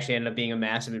 so it actually ended up being a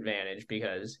massive advantage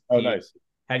because Oh, he nice.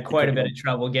 had quite a bit of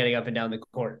trouble getting up and down the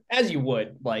court, as you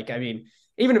would. Like, I mean,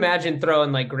 even imagine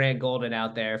throwing like Grant Golden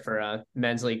out there for a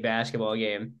men's league basketball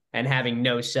game and having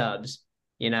no subs.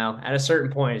 At a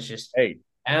certain point, it's just Hey,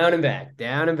 down and back,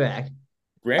 down and back. I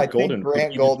Grant think Golden.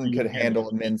 Grant Golden could handle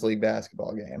a men's league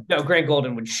basketball game. No, Grant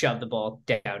Golden would shove the ball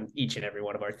down each and every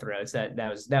one of our throats. That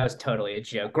was totally a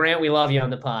joke. Grant, we love you on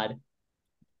the pod.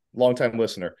 Longtime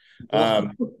listener.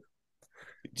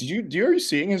 Do you are you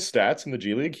seeing his stats in the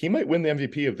G League? He might win the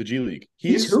MVP of the G League.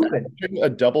 He's hooping. A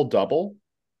double-double,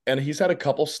 and he's had a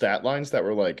couple stat lines that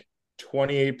were like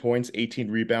 28 points, 18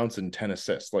 rebounds, and 10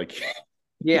 assists. Like,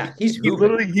 yeah, he's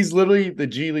hooping. he's literally the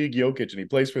G League Jokic, and he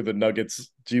plays for the Nuggets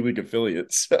G League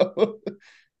affiliate. So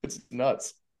it's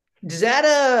nuts. Does that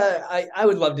I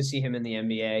would love to see him in the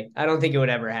NBA. I don't think it would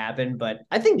ever happen, but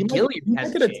I think Gilliard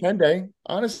has get a 10-day.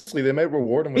 Honestly, they might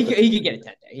reward him with he could get a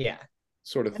 10-day, yeah.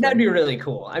 Sort of thing. That'd be really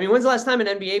cool. I mean, when's the last time an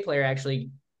NBA player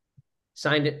actually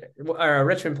signed it, or a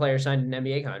Richmond player signed an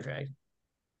NBA contract?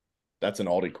 That's an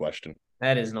Aldi question.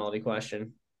 That is an Aldi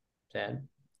question. Sad.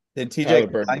 Did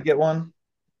TJ get one?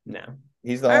 No.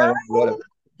 He's the only one who would have.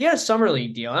 He had a summer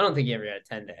league deal. I don't think he ever got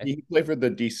a 10-day. He played for the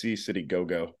DC City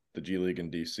Go-Go, the G League in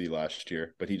DC last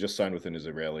year, but he just signed with an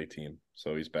Israeli team,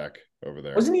 so he's back over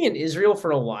there. Wasn't he in Israel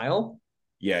for a while?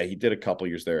 Yeah, he did a couple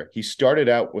years there. He started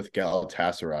out with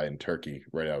Galatasaray in Turkey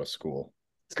right out of school.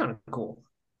 It's kind of cool.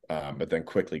 But then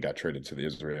quickly got traded to the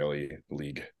Israeli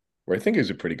league, where I think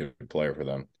he's a pretty good player for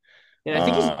them. Yeah, I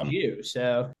think he's Jew,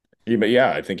 so.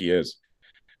 Yeah, I think he is.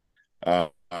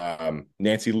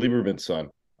 Nancy Lieberman's son.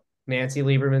 Nancy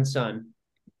Lieberman's son.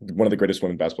 One of the greatest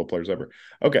women basketball players ever.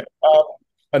 Okay.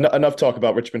 Enough talk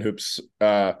about Richmond hoops.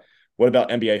 What about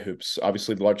NBA hoops?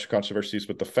 Obviously, the large controversies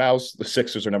with the fouls. The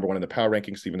Sixers are number 1 in the power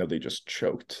rankings, even though they just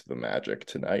choked the Magic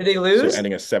tonight. Did they lose? So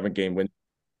ending a 7-game win,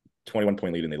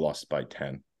 21-point lead, and they lost by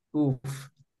 10. Oof.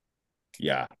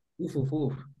 Yeah.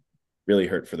 Oof. Really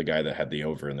hurt for the guy that had the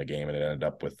over in the game, and it ended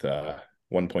up with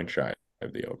 1 point shy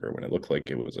of the over when it looked like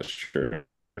it was a sure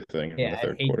thing in the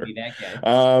third quarter. To be that guy.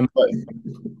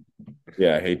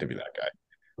 I hate to be that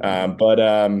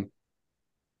guy.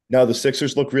 No, the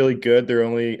Sixers look really good. They're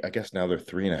only, I guess now they're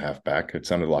 3.5 back. It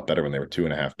sounded a lot better when they were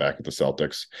 2.5 back at the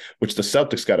Celtics, which the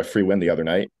Celtics got a free win the other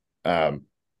night.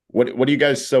 What do you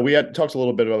guys? So we had talked a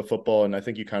little bit about the football, and I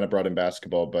think you kind of brought in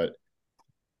basketball, but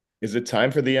is it time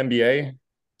for the NBA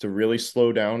to really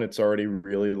slow down its already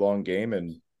really long game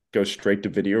and go straight to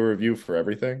video review for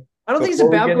everything? I don't think it's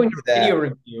about going to video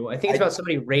review. I think it's about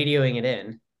somebody radioing it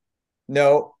in.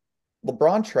 No,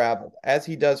 LeBron traveled, as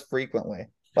he does frequently.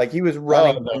 Like, he was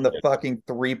running on the fucking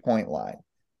 3-point line.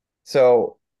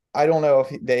 So I don't know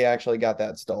if they actually got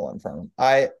that stolen from him.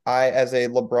 I as a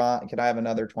LeBron, can I have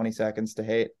another 20 seconds to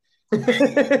hate?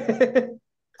 You're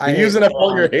using up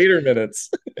all your hater minutes.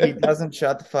 He doesn't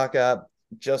shut the fuck up,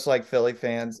 just like Philly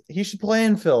fans. He should play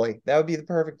in Philly. That would be the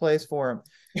perfect place for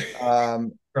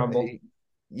him. Rumble.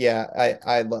 Yeah,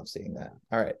 I love seeing that.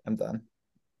 All right, I'm done.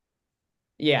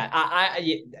 Yeah,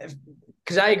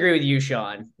 because I agree with you,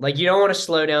 Sean. Like, you don't want to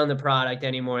slow down the product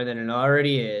any more than it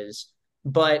already is.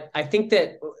 But I think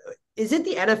that, is it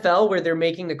the NFL where they're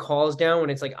making the calls down when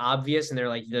it's like obvious and they're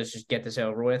like, let's just get this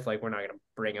over with? Like, we're not going to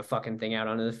bring a fucking thing out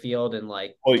onto the field and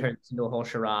turn this into a whole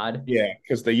charade. Yeah,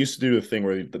 because they used to do the thing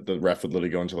where the ref would literally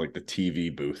go into like the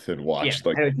TV booth and watch.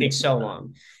 Yeah, it would take so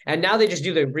long. And now they just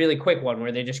do the really quick one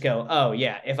where they just go, oh,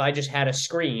 yeah, if I just had a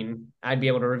screen, I'd be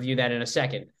able to review that in a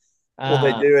second. Well,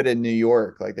 they do it in New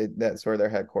York. Like, that's where their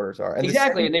headquarters are. And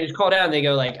exactly. And they just call down and they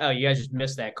go like, oh, you guys just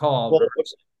missed that call. Well,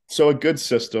 so a good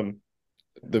system,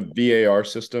 the VAR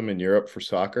system in Europe for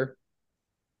soccer,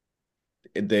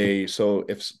 so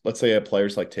if, let's say, a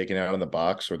player's like taken out in the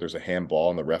box or there's a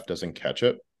handball and the ref doesn't catch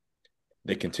it,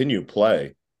 they continue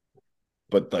play.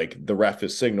 But like the ref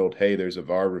is signaled, hey, there's a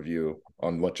VAR review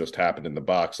on what just happened in the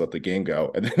box, let the game go.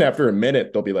 And then after a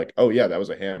minute, they'll be like, oh, yeah, that was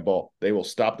a handball. They will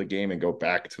stop the game and go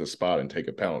back to the spot and take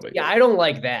a penalty. Yeah, I don't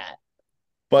like that.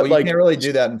 But you can't really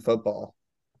do that in football.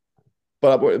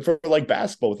 But for like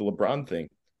basketball with the LeBron thing,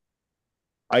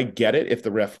 I get it if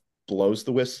the ref blows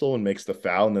the whistle and makes the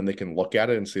foul and then they can look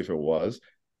at it and see if it was.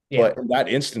 Yeah. But in that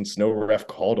instance, no ref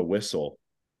called a whistle.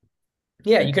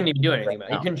 Yeah, you couldn't even do anything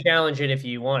about it. You can challenge it if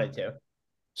you wanted to.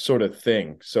 Sort of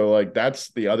thing. So like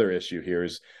that's the other issue here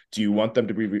is, do you want them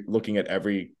to be looking at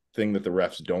everything that the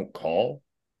refs don't call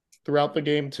throughout the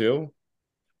game too?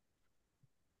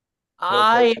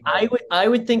 I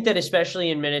would think that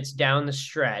especially in minutes down the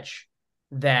stretch,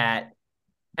 that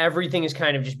everything is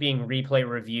kind of just being replay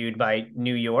reviewed by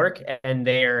New York and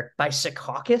they're by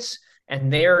Secaucus,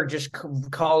 and they're just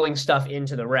calling stuff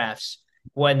into the refs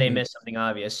when they miss something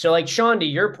obvious. So like Sean, to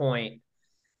your point,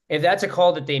 if that's a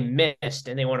call that they missed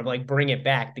and they want to like bring it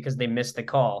back because they missed the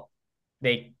call,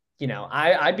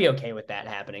 I'd be okay with that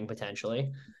happening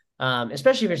potentially.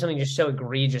 Especially if there's something just so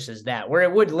egregious as that, where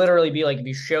it would literally be like if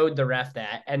you showed the ref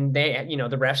that and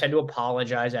the refs had to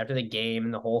apologize after the game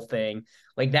and the whole thing.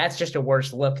 Like that's just a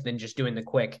worse look than just doing the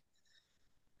quick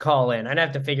call in. I'd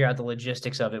have to figure out the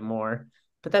logistics of it more,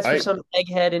 but that's for some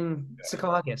egghead in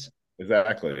Secaucus.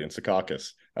 Exactly, in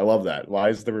Secaucus. I love that. Why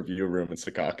is the review room in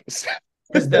Secaucus?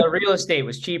 Because the real estate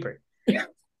was cheaper. Yeah,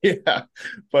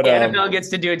 but the NFL gets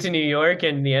to do it to New York,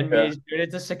 and the NBA is doing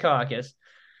it to Secaucus.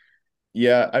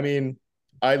 Yeah, I mean,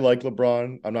 I like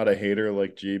LeBron. I'm not a hater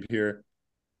like Jeeb here,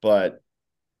 but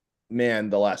man,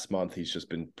 the last month he's just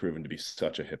been proven to be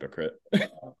such a hypocrite.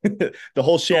 The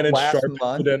whole Shannon Sharp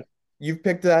incident. You've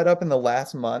picked that up in the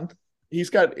last month. He's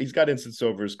got instances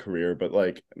over his career, but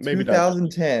like maybe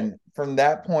 2010. From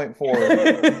that point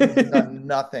forward, he's done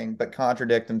nothing but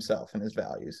contradict himself and his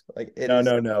values. Like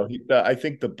no. I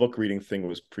think the book reading thing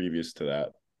was previous to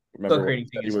that. Remember book reading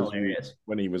thing is hilarious.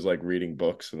 When he was like reading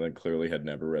books and then clearly had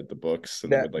never read the books.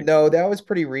 And that was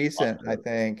pretty recent, I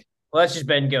think. Well, that's just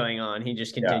been going on. He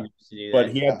just continues to do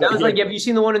that. But that was like, have you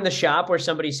seen the one in the shop where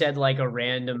somebody said like a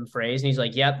random phrase and he's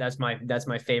like, "Yep, that's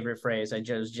my favorite phrase. I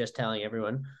was just telling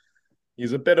everyone."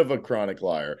 He's a bit of a chronic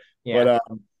liar. Yeah.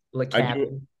 But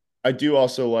I do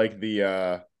also like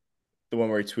the one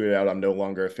where he tweeted out, "I'm no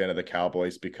longer a fan of the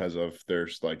Cowboys because of their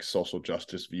like social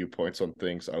justice viewpoints on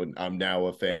things. I'm now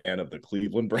a fan of the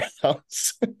Cleveland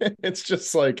Browns." It's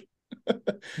just like,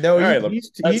 no,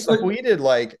 he's tweeted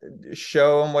like,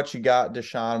 "Show him what you got,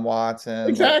 Deshaun Watson."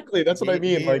 Exactly, like, that's what I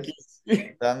mean. Like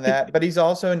he's done that, but he's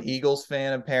also an Eagles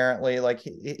fan apparently. Like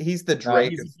he's the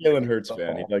Drake. He's a Jalen Hurts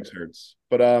fan. He likes Hurts,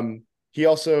 but he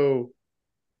also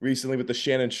recently with the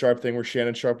Shannon Sharp thing where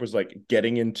Shannon Sharp was like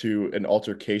getting into an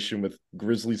altercation with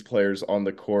Grizzlies players on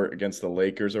the court against the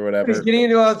Lakers or whatever. He's getting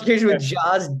into an altercation with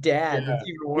Ja's dad. That's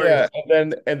even worse.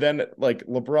 Yeah, and then like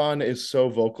LeBron is so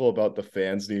vocal about the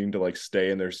fans needing to like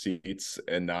stay in their seats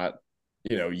and not,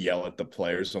 yell at the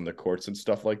players on the courts and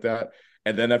stuff like that.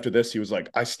 And then after this, he was like,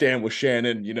 "I stand with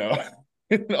Shannon,"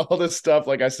 and all this stuff.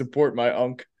 Like, I support my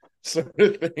unk sort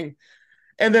of thing.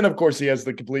 And then, of course, he has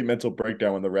the complete mental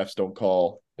breakdown when the refs don't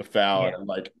call the foul. Yeah. And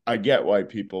like, I get why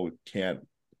people can't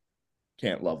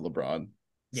love LeBron.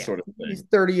 Sort of thing. He's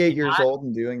 38 years old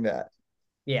and doing that.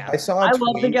 Yeah, I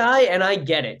love the guy, and I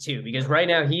get it too, because right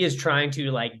now he is trying to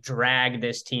like drag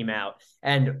this team out.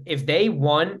 And if they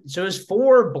won, so it was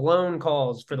 4 blown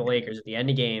calls for the Lakers at the end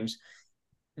of games.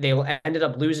 They ended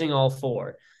up losing all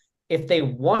 4. If they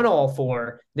won all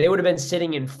 4, they would have been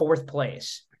sitting in 4th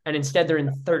place, and instead they're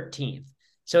in 13th.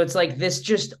 So it's like this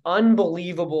just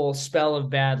unbelievable spell of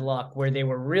bad luck where they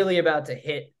were really about to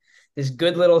hit this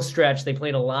good little stretch. They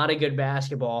played a lot of good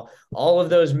basketball. All of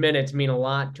those minutes mean a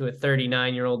lot to a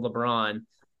 39-year-old LeBron.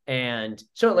 And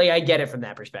so like I get it from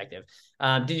that perspective.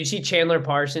 Did you see Chandler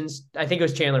Parsons? I think it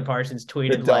was Chandler Parsons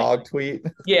tweeted the dog tweet.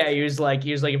 Yeah, he was like,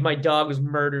 if my dog was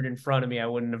murdered in front of me, I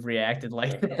wouldn't have reacted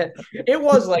like that. It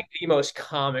was like the most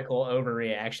comical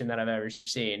overreaction that I've ever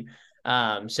seen.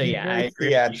 So yeah, I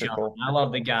agree. I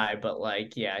love the guy, but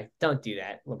like, yeah, don't do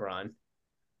that, LeBron.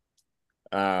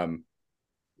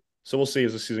 So we'll see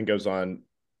as the season goes on.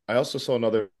 I also saw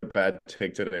another bad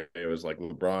take today. It was like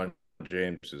LeBron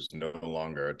James is no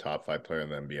longer a top 5 player in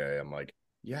the NBA. I'm like,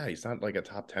 yeah, he's not like a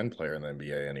top 10 player in the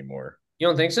NBA anymore. You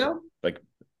don't think so? Like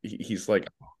he's like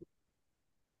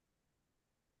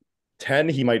 10,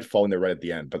 he might fall in there right at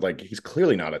the end, but like he's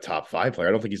clearly not a top 5 player.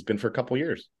 I don't think he's been for a couple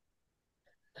years.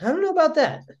 I don't know about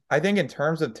that. I think in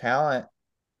terms of talent,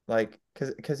 like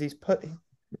because he's put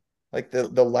like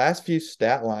the last few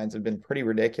stat lines have been pretty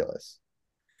ridiculous.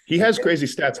 He has crazy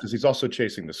stats because he's also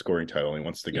chasing the scoring title and he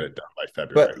wants to get it done by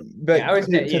February. But yeah,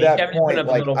 to that point,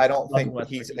 like I don't think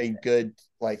he's a good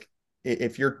like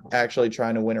if you're actually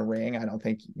trying to win a ring, I don't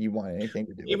think you want anything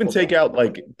to do. Even take out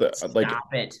like the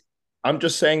Stop it. I'm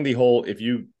just saying the whole if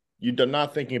you're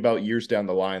not thinking about years down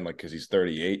the line, like because he's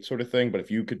 38 sort of thing. But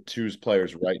if you could choose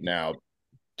players right now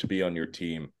to be on your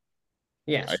team,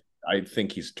 yes, I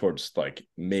think he's towards like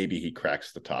maybe he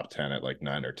cracks the top 10 at like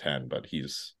 9 or 10, but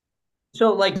he's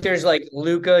so like there's like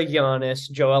Luka, Giannis,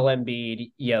 Joel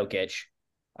Embiid, Jokic,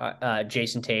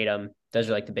 Jason Tatum. Those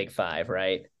are like the big 5,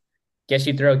 right? Guess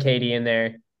you throw KD in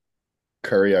there.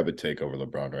 Curry, I would take over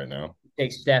LeBron right now.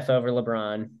 Take Steph over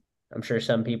LeBron. I'm sure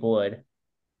some people would.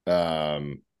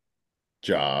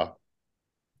 Ja.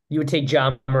 You would take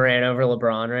John Moran over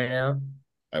LeBron right now?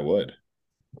 I would.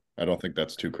 I don't think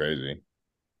that's too crazy.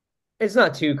 It's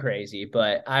not too crazy,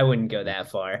 but I wouldn't go that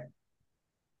far.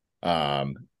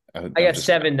 Um, I I'm got just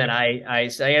 7 that I got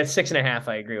 6.5.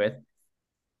 I agree with.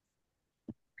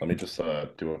 let me just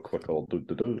do a quick old do.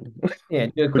 Yeah,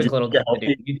 do a Would quick you little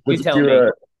take you would you tell do me.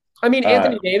 a I mean, uh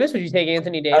Anthony Davis. Would you take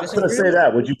Anthony I was Davis gonna over say him?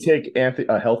 that. Would you take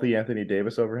a healthy Anthony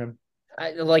Davis over him?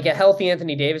 Like a healthy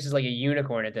Anthony Davis is like a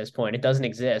unicorn at this point. It doesn't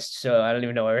exist, so I don't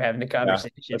even know why we're having the Yeah,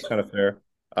 conversation. that's kind of fair.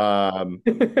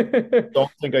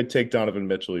 Don't think I'd take Donovan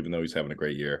Mitchell, even though he's having a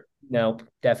great year. Nope,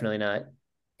 definitely not.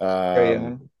 Very Um,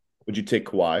 young. would you take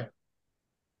Kawhi?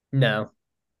 No.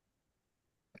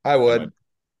 I would.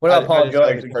 What about I Paul just like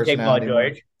George? his Would you take Paul personality more.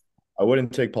 George? I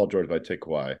wouldn't take Paul George, but I'd take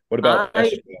Kawhi. What about I,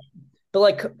 SGA? but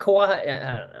like Kawhi,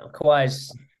 I don't know.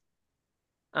 Kawhi's,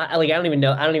 I don't even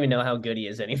know. I don't even know how good he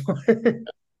is anymore.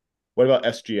 What about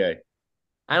SGA?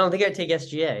 I don't think I'd take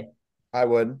SGA. I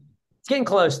would. It's getting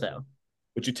close though.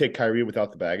 Would you take Kyrie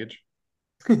without the baggage?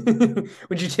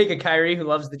 Would you take a Kyrie who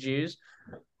loves the Jews?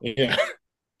 Yeah, Would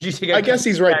you take a I guess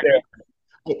he's right Kyrie?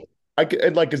 there. I could,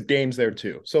 and like his Dame's there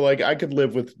too. So like I could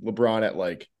live with LeBron at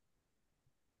like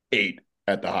 8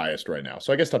 at the highest right now.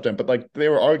 So I guess top 10. But like they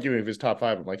were arguing if he's top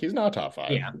 5. I'm like, he's not top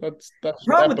 5. Yeah. That's The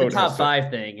problem that with boat the has top sailed.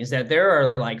 5 thing is that there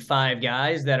are like 5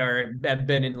 guys that have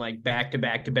been in like back to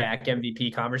back to back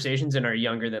MVP conversations and are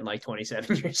younger than like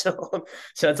 27 years old.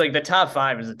 So it's like the top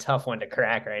 5 is a tough one to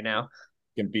crack right now.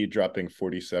 Can be dropping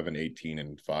 47, 18,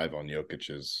 and 5 on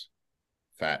Jokic's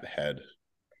fat head.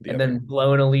 And then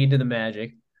blowing a lead to the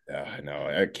Magic. Yeah, I know.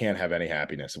 I can't have any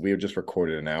happiness. If we had just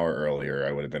recorded an hour earlier,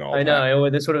 I would have been all I know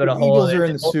this would have been The a whole, Eagles are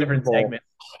in the whole Super different Bowl. segment.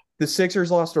 The Sixers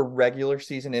lost a regular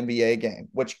season NBA game,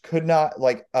 which could not,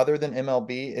 like, other than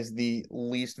MLB, is the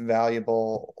least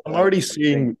valuable. I'm already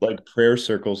seeing like prayer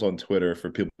circles on Twitter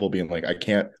for people being like, I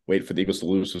can't wait for the Eagles to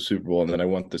lose the Super Bowl, and then I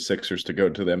want the Sixers to go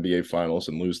to the NBA Finals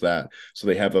and lose that. So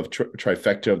they have a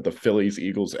trifecta of the Phillies,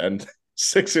 Eagles, and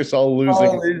Sixers all losing.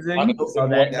 All losing. Oh,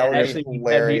 that'd be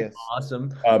hilarious.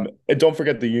 awesome. And don't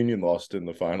forget the Union lost in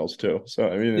the finals too. So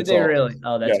I mean, Did they really?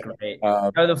 Oh, that's great.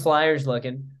 How are the Flyers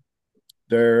looking?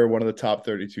 They're one of the top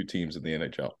 32 teams in the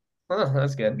NHL. Oh,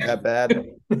 that's good. That bad.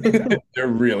 They're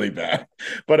really bad.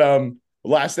 But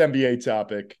last NBA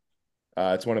topic.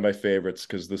 It's one of my favorites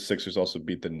because the Sixers also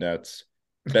beat the Nets.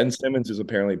 Ben Simmons is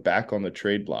apparently back on the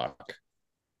trade block.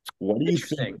 What do you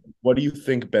think? What do you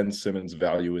think Ben Simmons'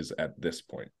 value is at this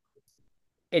point?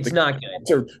 It's not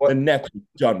good. The Nets were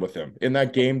done with him. In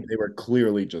that game, they were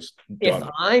clearly just done.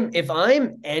 If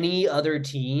I'm any other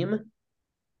team,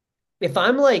 if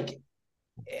I'm like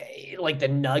the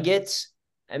Nuggets,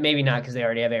 and maybe not because they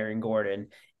already have Aaron Gordon,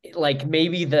 like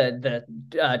maybe the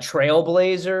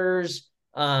Trailblazers,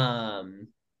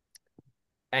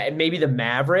 maybe the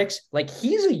Mavericks, like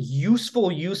he's a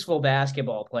useful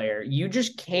basketball player. You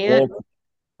just can't.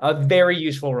 A very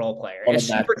useful role player. A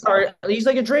superstar. He's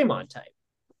like a Draymond type.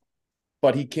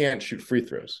 But he can't shoot free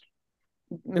throws.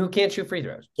 Who can't shoot free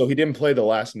throws? So he didn't play the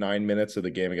last 9 minutes of the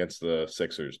game against the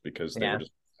Sixers because they were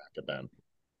just back at them.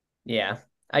 Yeah,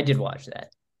 I did watch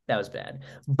that. That was bad.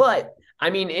 But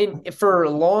I mean, for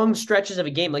long stretches of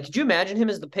a game, like could you imagine him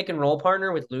as the pick and roll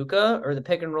partner with Luka or the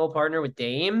pick and roll partner with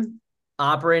Dame,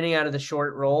 operating out of the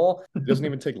short roll? He doesn't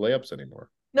even take layups anymore.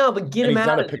 No, but get him out. He's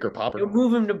not a picker popper.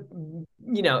 Move him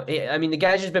to, I mean, the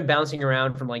guy's just been bouncing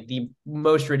around from like the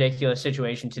most ridiculous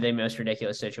situation to the most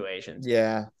ridiculous situations.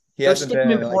 Yeah. He'll stick him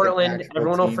in Portland.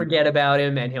 Everyone will forget about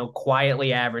him, and he'll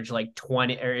quietly average like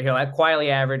 20, or he'll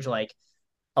quietly average like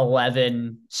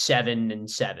 11, 7, and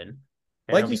 7.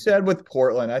 Like you said with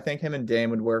Portland, I think him and Dame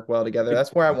would work well together.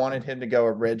 That's where I wanted him to go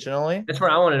originally. That's where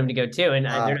I wanted him to go too, and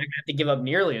they're not going to have to give up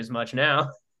nearly as much now.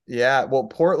 Yeah, well,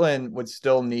 Portland would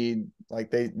still need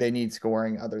they need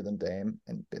scoring other than Dame,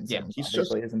 and Ben Simmons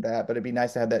obviously isn't that, but it'd be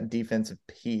nice to have that defensive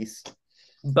piece.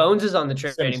 Bones is on the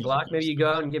trading block. Maybe you go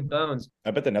out and get Bones.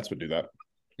 I bet the Nets would do that.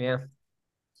 Yeah.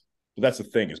 But that's the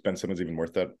thing. Is Ben Simmons even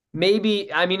worth that?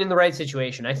 Maybe. I mean, in the right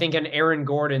situation. I think an Aaron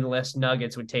Gordon-less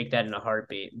Nuggets would take that in a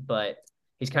heartbeat, but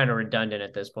he's kind of redundant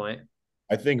at this point.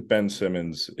 I think Ben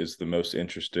Simmons is the most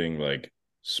interesting, like,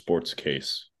 sports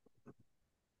case.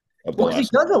 Well, he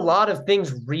does a lot of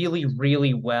things really,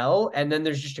 really well, and then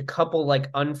there's just a couple,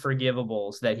 like,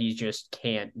 unforgivables that he just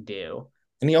can't do.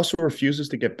 And he also refuses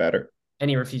to get better.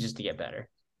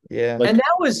 Yeah. And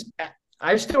that was,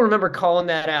 I still remember calling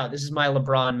that out. This is my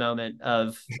LeBron moment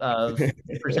of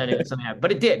presenting that something happened.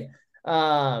 But it did.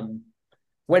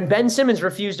 When Ben Simmons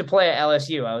refused to play at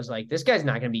LSU, I was like, this guy's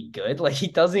not going to be good. Like, he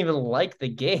doesn't even like the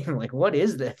game. Like, what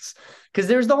is this? Because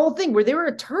there's the whole thing where they were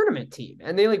a tournament team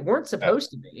and they like weren't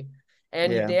supposed to be.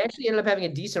 And Yeah. they actually ended up having a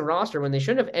decent roster when they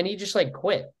shouldn't have, and he just like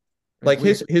quit. It was Like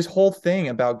weird. his whole thing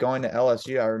about going to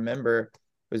LSU, I remember,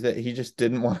 was that he just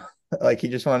didn't want like he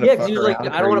just wanted Yeah, to because fuck he was like, around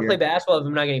I for don't a want to play year, basketball if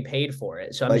I'm not getting paid for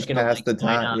it. So I'm just like gonna pass like the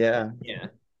sign time. up. Yeah. Yeah.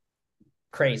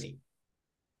 Crazy.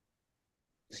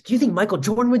 Do you think Michael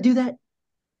Jordan would do that?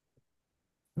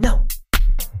 No.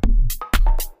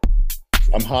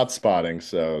 I'm hot spotting,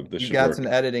 so this You should got work. some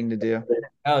editing to do.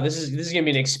 Oh, this is gonna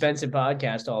be an expensive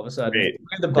podcast all of a sudden. Great. We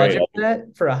have the Great. budget for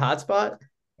that for a hotspot.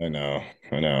 I know.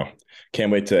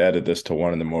 Can't wait to edit this till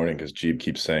 1 a.m. because Jeeb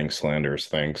keeps saying slanderous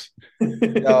things.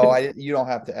 No, you don't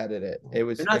have to edit it.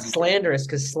 They're not slanderous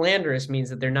because slanderous means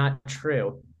that there not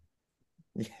true.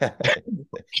 yeah.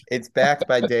 It's backed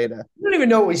by data. You don't even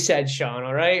know what we said, Sean.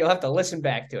 All right, you'll have to listen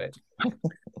back to it. All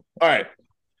right.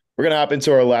 We're gonna hop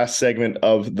into our last segment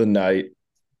of the night.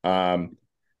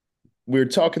 We were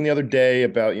talking the other day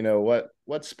about,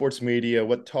 what sports media,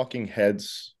 what talking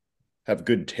heads have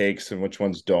good takes and which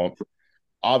ones don't.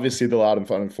 Obviously, the Loud and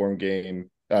Uninformed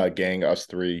gang, us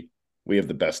three, we have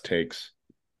the best takes.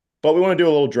 But we want to do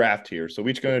a little draft here. So we're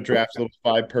each going to draft a little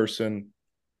 5-person.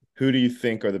 Who do you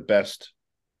think are the best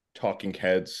talking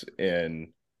heads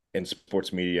in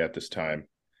sports media at this time?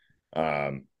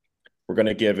 We're going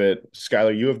to give it,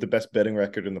 Skylar, you have the best betting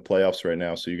record in the playoffs right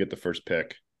now, so you get the first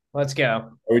pick. Let's go.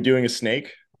 Are we doing a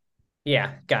snake?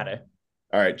 Yeah, got it.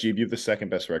 All right, Jeeb, you have the second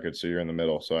best record, so you're in the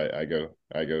middle. So I go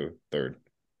third.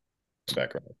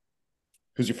 Back row.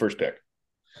 Who's your first pick?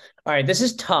 All right, this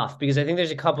is tough because I think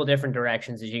there's a couple different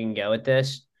directions that you can go with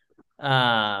this. But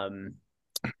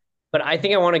I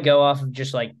think I want to go off of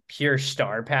just like pure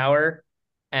star power.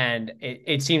 And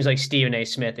it seems like Stephen A.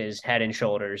 Smith is head and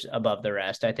shoulders above the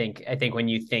rest. I think when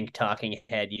you think talking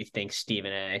head, you think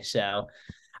Stephen A. So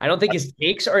I don't think his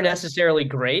takes are necessarily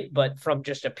great, but from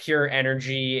just a pure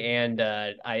energy and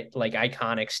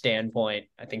iconic standpoint,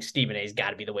 I think Stephen A's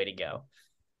got to be the way to go.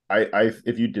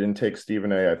 If you didn't take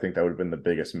Stephen A., I think that would have been the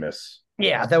biggest miss.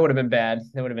 Yeah, that would have been bad.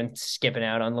 That would have been skipping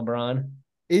out on LeBron.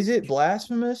 Is it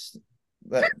blasphemous?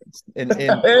 In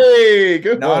Hey,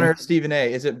 good honor one. of Stephen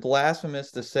A., is it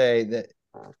blasphemous to say that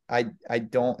I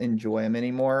don't enjoy him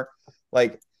anymore?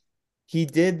 Like he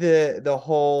did the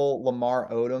whole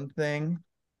Lamar Odom thing,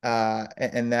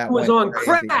 and that was went on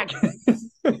crazy. crack.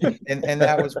 and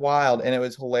that was wild and it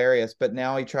was hilarious. But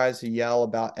now he tries to yell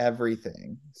about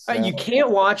everything. So, You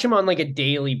can't watch him on like a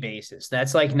daily basis.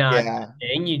 That's like not yeah. the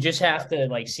thing. You just have to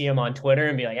like see him on Twitter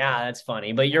and be like, that's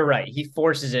funny. But you're right. He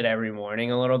forces it every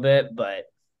morning a little bit, but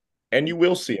And you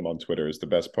will see him on Twitter is the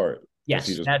best part. yes,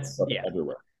 He just that's yeah.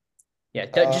 everywhere. Yeah,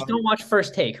 just don't watch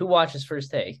First Take. Who watches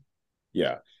First Take?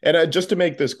 Yeah. And just to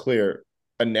make this clear,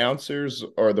 announcers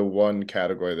are the one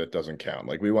category that doesn't count.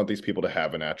 Like we want these people to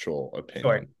have an actual opinion.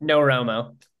 Sure. No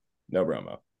Romo. No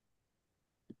Romo.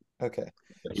 Okay.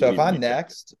 So if I'm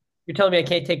next, You're telling me I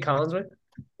can't take Collinsworth?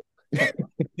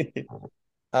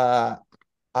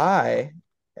 I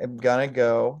am gonna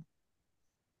go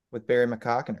with Barry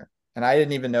McCockiner. And I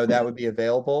didn't even know that would be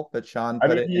available, but Sean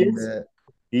put it in the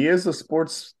he is a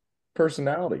sports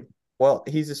personality. Well,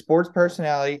 he's a sports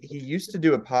personality. He used to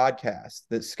do a podcast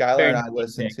that Skylar and I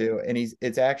listen to, and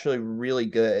it's actually really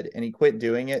good. And he quit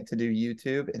doing it to do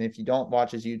YouTube. And if you don't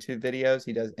watch his YouTube videos,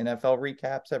 he does NFL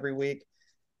recaps every week,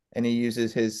 and he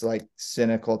uses his like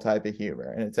cynical type of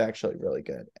humor, and it's actually really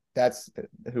good. That's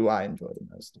who I enjoy the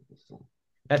most.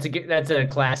 That's a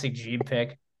classic Jeep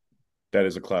pick. That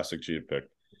is a classic Jeep pick.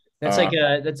 That's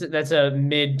that's a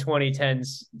mid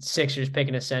 2010s Sixers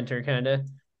picking a center kind of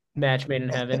match made in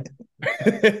heaven.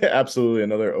 Absolutely,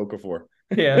 another Okafor.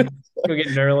 Yeah, go get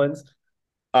Nerlens.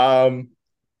 I'm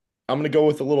gonna go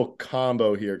with a little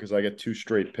combo here because I get 2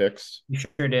 straight picks. You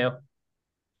sure do.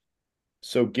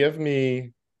 So give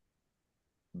me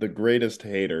the greatest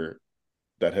hater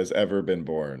that has ever been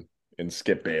born in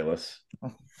Skip Bayless.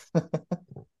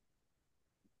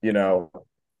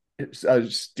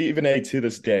 Stephen A. to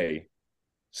this day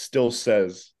still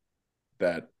says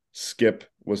that Skip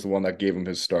was the one that gave him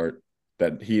his start,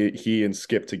 that he and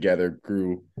Skip together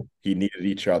grew. He needed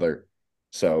each other.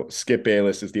 So Skip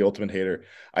Bayless is the ultimate hater.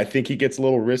 I think he gets a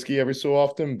little risky every so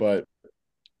often, but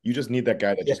you just need that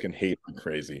guy that just can hate like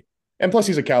crazy. And plus,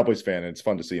 he's a Cowboys fan, and it's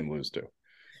fun to see him lose too.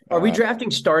 Are we drafting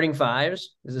starting 5s?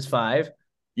 Is this 5?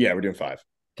 Yeah, we're doing 5.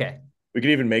 Okay. We could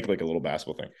even make like a little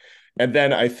basketball thing. And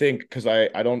then I think, because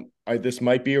this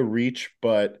might be a reach,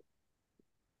 but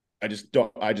I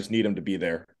just need him to be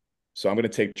there. So I'm going to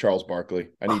take Charles Barkley.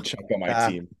 I need Chuck on my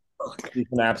team. He's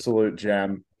an absolute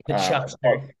gem.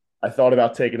 I thought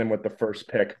about taking him with the first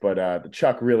pick, but the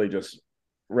Chuck really just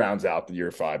rounds out the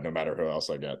year 5, no matter who else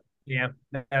I get. Yeah,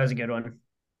 that was a good one.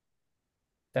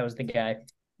 That was the guy.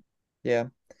 Yeah.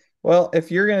 Well,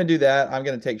 if you're gonna do that, I'm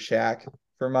gonna take Shaq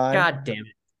for mine. God damn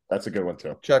it. That's a good one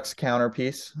too. Chuck's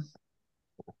counterpiece.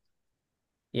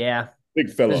 Yeah. Big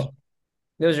Those, fella.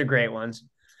 those are great ones.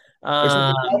 Which the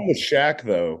Um, problem with Shaq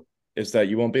though is that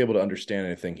you won't be able to understand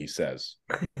anything he says.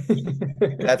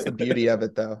 That's the beauty of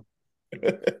it, though.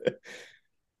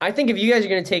 I think if you guys are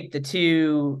going to take the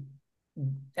two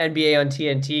NBA on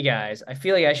TNT guys, I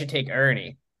feel like I should take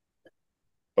Ernie.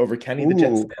 Over Kenny the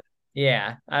Jet. Ooh,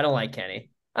 Yeah, I don't like Kenny.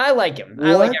 I like him.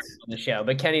 I like what? everyone on the show,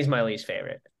 but Kenny's my least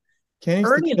favorite. Kenny's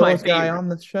the Ernie is my chillest guy favorite. on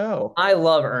the show. I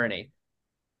love Ernie.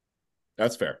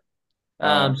 That's fair.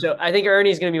 So I think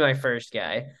Ernie's going to be my first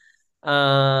guy.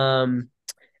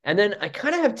 And then I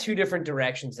kind of have two different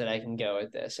directions that I can go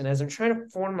with this. And as I'm trying to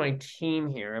form my team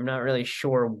here, I'm not really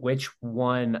sure which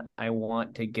one I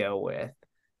want to go with.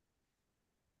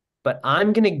 But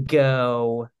I'm going to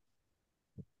go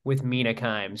with Mina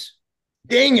Kimes.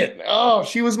 Dang it. Oh,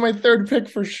 she was my third pick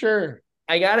for sure.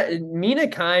 I got it. Mina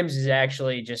Kimes is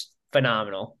actually just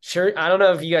phenomenal. Sure, I don't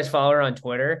know if you guys follow her on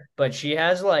Twitter, but she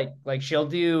has like she'll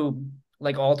do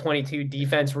like all 22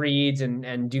 defense reads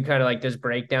and do kind of like those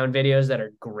breakdown videos that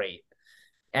are great.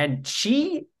 And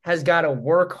she has got to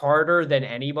work harder than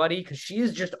anybody because she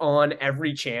is just on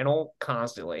every channel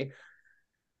constantly.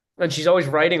 And she's always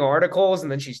writing articles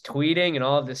and then she's tweeting and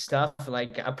all of this stuff.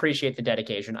 Like, I appreciate the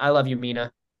dedication. I love you,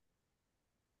 Mina.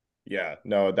 Yeah,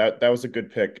 no, that was a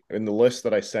good pick. In the list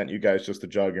that I sent you guys just to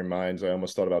jog your minds, I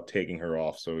almost thought about taking her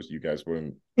off so you guys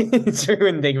wouldn't. So we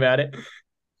wouldn't think about it.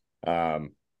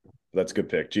 That's a good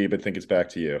pick. Jeeb, I think it's back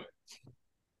to you.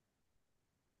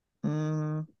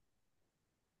 Don't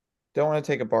want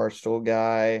to take a Barstool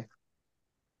guy.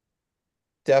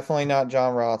 Definitely not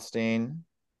John Rothstein.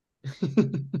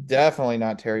 Definitely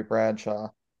not Terry Bradshaw.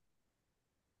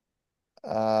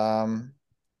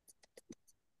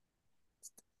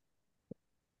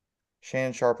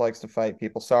 Shannon Sharp likes to fight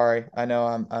people. Sorry. I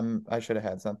know I should have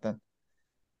had something.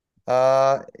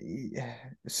 Skyler.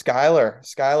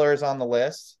 Skyler is on the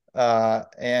list.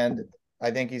 And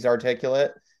I think he's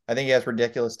articulate. I think he has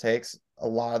ridiculous takes a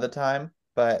lot of the time,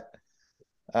 but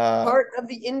part of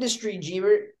the industry,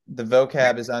 Jeebert. The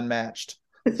vocab is unmatched.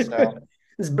 So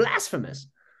it's blasphemous.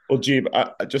 Well, Jeeb,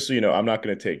 just so you know, I'm not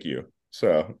going to take you.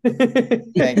 So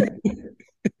thank you.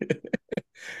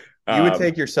 You would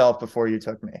take yourself before you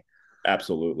took me.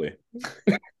 Absolutely.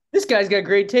 This guy's got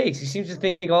great takes. He seems to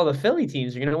think all the Philly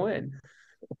teams are going to win.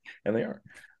 And they are.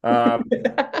 All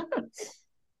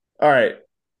right.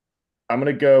 I'm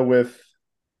going to go with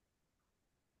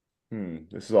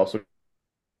this is also,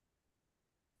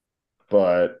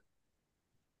 but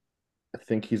I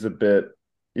think he's a bit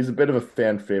of a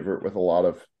fan favorite with a lot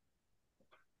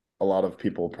of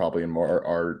people probably in more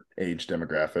our age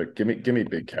demographic. Give me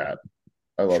Big Cat.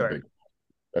 I love Big.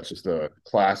 That's just a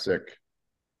classic.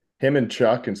 Him and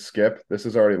Chuck and Skip. This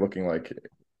is already looking like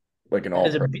an all.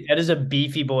 That is a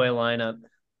beefy boy lineup.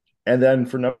 And then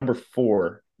for number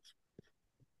 4,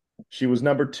 she was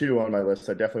number 2 on my list.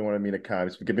 I definitely want to meet a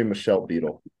Kimes. Give me Michelle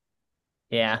Beadle.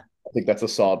 Yeah, I think that's a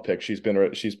solid pick. She's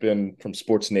been from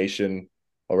Sports Nation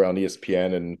around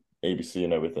ESPN and ABC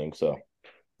and everything. So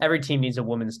every team needs a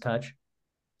woman's touch.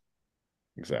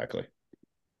 Exactly.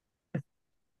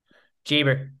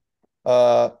 Jeeber.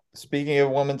 Speaking of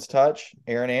woman's touch,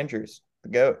 Erin Andrews, the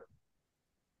GOAT.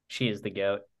 She is the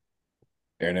GOAT.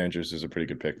 Erin Andrews is a pretty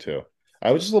good pick too.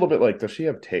 I was just a little bit like, does she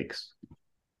have takes?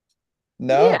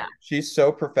 No, she's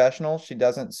so professional. She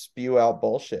doesn't spew out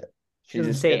bullshit. She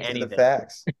doesn't just say gets anything. To the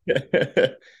facts.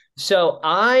 So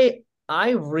I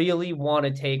really want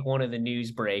to take one of the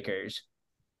newsbreakers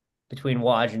between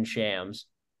Waj and Shams,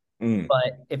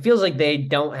 but it feels like they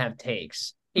don't have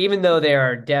takes, even though they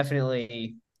are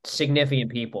definitely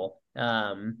significant people.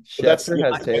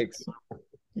 Schefter has takes.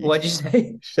 What'd you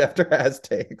say? Schefter has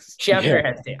takes. Schefter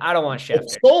has takes. I don't want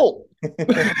Schefter.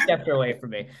 Schefter away from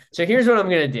me. So here's what I'm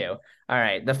gonna do. All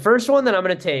right, the first one that I'm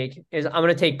gonna take is I'm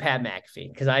gonna take Pat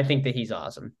McAfee because I think that he's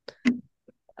awesome.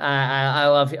 I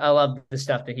love the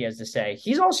stuff that he has to say.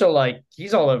 He's also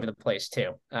he's all over the place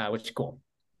too, which is cool.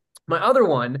 My other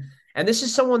one, and this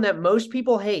is someone that most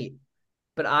people hate,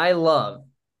 but I love,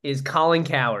 is Colin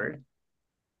Cowherd.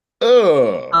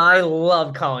 I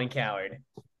love Colin Cowherd.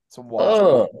 It's a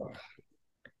wild.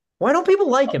 Why don't people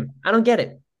like him? I don't get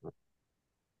it.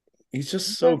 He's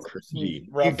just so crazy.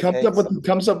 He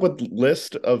comes up with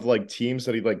list of teams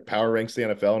that he power ranks the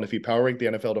NFL, and if he power ranked the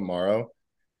NFL tomorrow,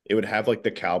 it would have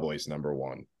the Cowboys number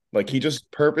 1. He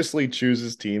just purposely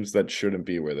chooses teams that shouldn't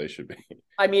be where they should be.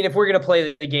 I mean, if we're gonna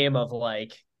play the game of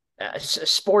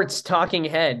sports talking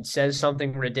head says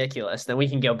something ridiculous, then we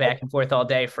can go back and forth all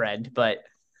day, Fred. But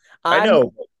I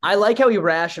know. I like how he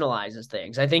rationalizes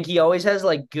things. I think he always has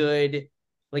like good,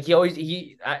 like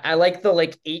I like the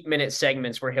like 8-minute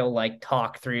segments where he'll like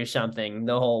talk through something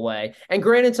the whole way. And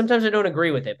granted, sometimes I don't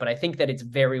agree with it, but I think that it's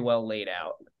very well laid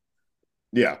out.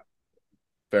 Yeah,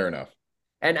 fair enough.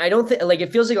 And I don't think like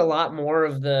it feels like a lot more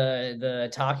of the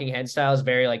talking head style is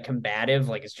very like combative.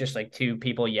 Like it's just like two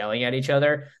people yelling at each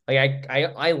other. Like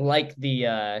I like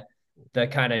the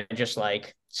kind of just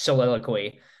like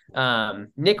soliloquy.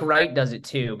 Nick Wright does it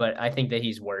too, but I think that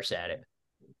he's worse at it.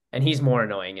 And he's more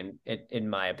annoying in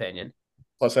my opinion.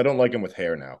 Plus, I don't like him with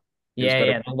hair now.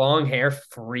 Yeah. The long hair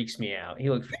freaks me out. He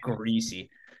looks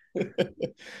greasy.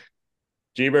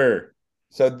 Jeeber.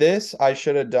 So this I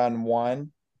should have done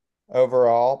one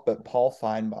overall, but Paul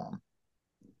Feinbaum.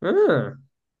 Mm.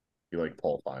 You like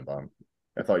Paul Feinbaum?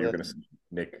 I thought you were going to say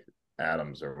Nick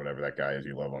Adams or whatever that guy is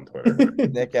you love on Twitter.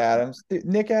 Nick Adams. Dude,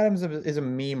 Nick Adams is a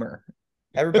memer.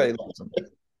 Everybody loves him.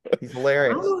 He's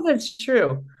hilarious. I don't know if that's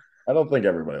true. I don't think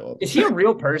everybody loves him. Is he a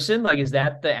real person? Like, is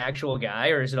that the actual guy,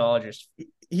 or is it all just?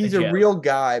 He's a real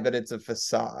guy, but it's a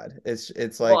facade. It's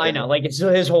like. Well, I know, like it's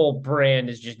his whole brand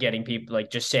is just getting people like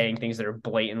just saying things that are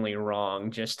blatantly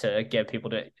wrong just to get people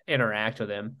to interact with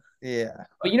him. Yeah,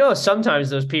 but you know, sometimes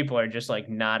those people are just like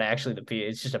not actually the people.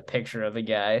 It's just a picture of a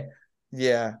guy.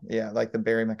 Yeah, like the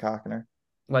Barry McCockner.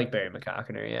 Like Barry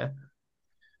McCockner, yeah.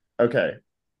 Okay,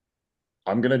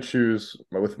 I'm gonna choose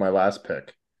with my last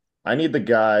pick. I need the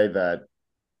guy that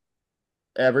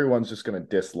everyone's just gonna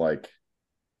dislike,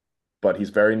 but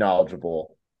he's very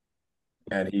knowledgeable,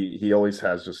 and he always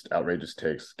has just outrageous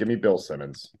takes. Give me Bill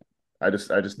Simmons. I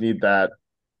just need that.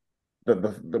 The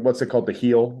what's it called? The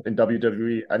heel in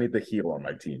WWE. I need the heel on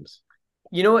my teams.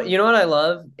 You know what I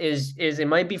love is it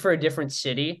might be for a different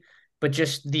city, but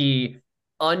just the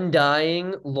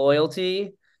undying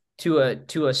loyalty to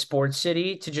a sports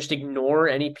city to just ignore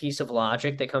any piece of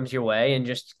logic that comes your way and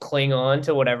just cling on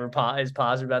to whatever is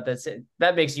positive about that city.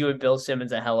 That makes you and Bill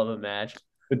Simmons a hell of a match.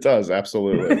 It does,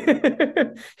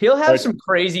 absolutely. He'll have some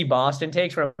crazy Boston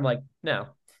takes where I'm like, no.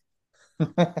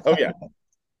 Oh yeah.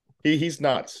 He's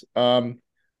nuts. All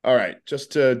right,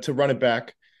 just to run it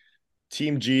back.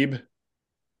 Team Jeeb,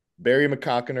 Barry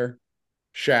McCockner,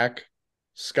 Shaq,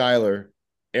 Skyler,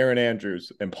 Aaron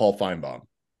Andrews, and Paul Feinbaum.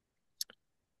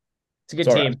 It's a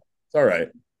good team. It's all right.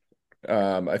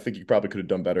 I think you probably could have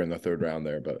done better in the third round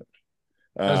there, but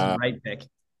that was the right pick.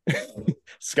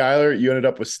 Skyler, you ended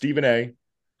up with Stephen A,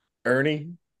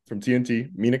 Ernie from TNT,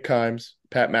 Mina Kimes,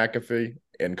 Pat McAfee,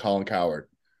 and Colin Cowherd.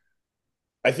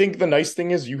 I think the nice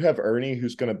thing is you have Ernie,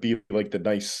 who's going to be like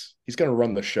he's going to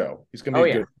run the show. He's going to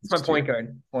be good. It's my point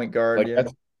guard. Point guard, like, yeah.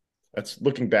 That's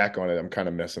looking back on it, I'm kind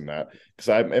of missing that because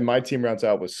and my team rounds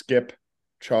out with Skip,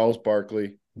 Charles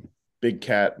Barkley, Big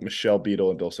Cat, Michelle Beadle,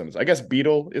 and Bill Simmons. I guess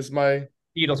Beadle is my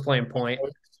Beadle's playing point.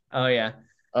 Oh yeah,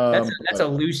 that's a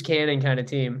loose cannon kind of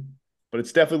team. But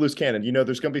it's definitely loose cannon. You know,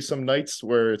 there's going to be some nights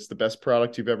where it's the best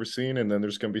product you've ever seen, and then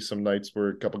there's going to be some nights where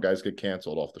a couple guys get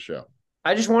canceled off the show.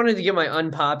 I just wanted to get my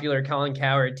unpopular Colin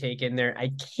Cowherd take in there.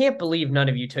 I can't believe none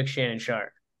of you took Shannon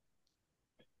Sharp.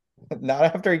 Not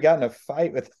after he got in a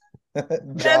fight with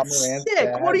That's sick.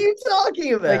 Dad. What are you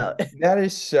talking about? Like, that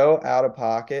is so out of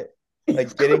pocket.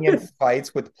 Like getting in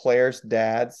fights with players'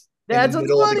 dads That's in the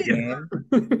middle of the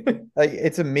game. Like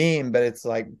it's a meme, but it's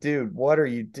like, dude, what are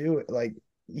you doing? Like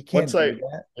you can't do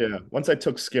that. Yeah. Once I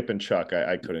took Skip and Chuck,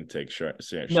 I couldn't take Shannon.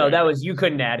 No, that was you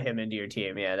couldn't add him into your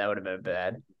team. Yeah, that would have been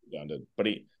bad. But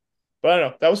I don't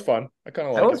know. That was fun. I kind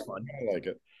of like it. That was fun. I like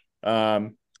it.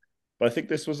 But I think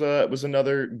this was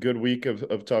another good week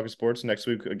of talking sports. Next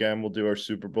week again, we'll do our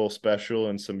Super Bowl special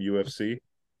and some UFC.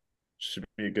 Should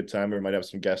be a good time. We might have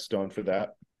some guests on for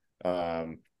that.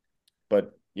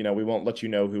 But you know, we won't let you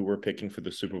know who we're picking for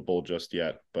the Super Bowl just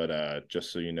yet. But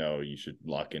just so you know, you should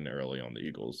lock in early on the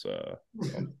Eagles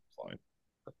on line.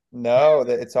 No,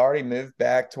 it's already moved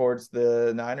back towards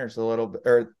the Niners a little bit.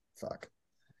 Or fuck,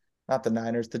 not the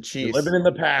Niners, the Chiefs. You're living in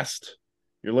the past.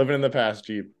 You're living in the past,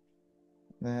 Jeep.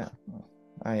 Yeah,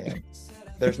 I am.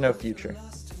 There's no future.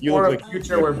 You or look like a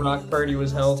future where Brock Purdy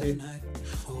was healthy.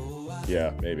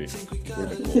 Yeah, maybe.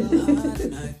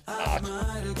 All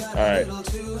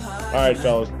right,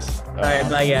 fellas. All right,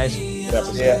 bye, guys.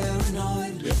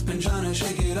 Been trying to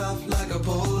shake it off like a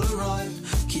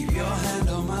Polaroid. Keep your hand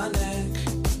on my neck.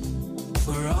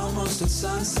 We're almost at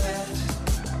sunset.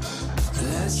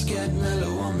 Let's get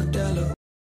mellow on Modelo.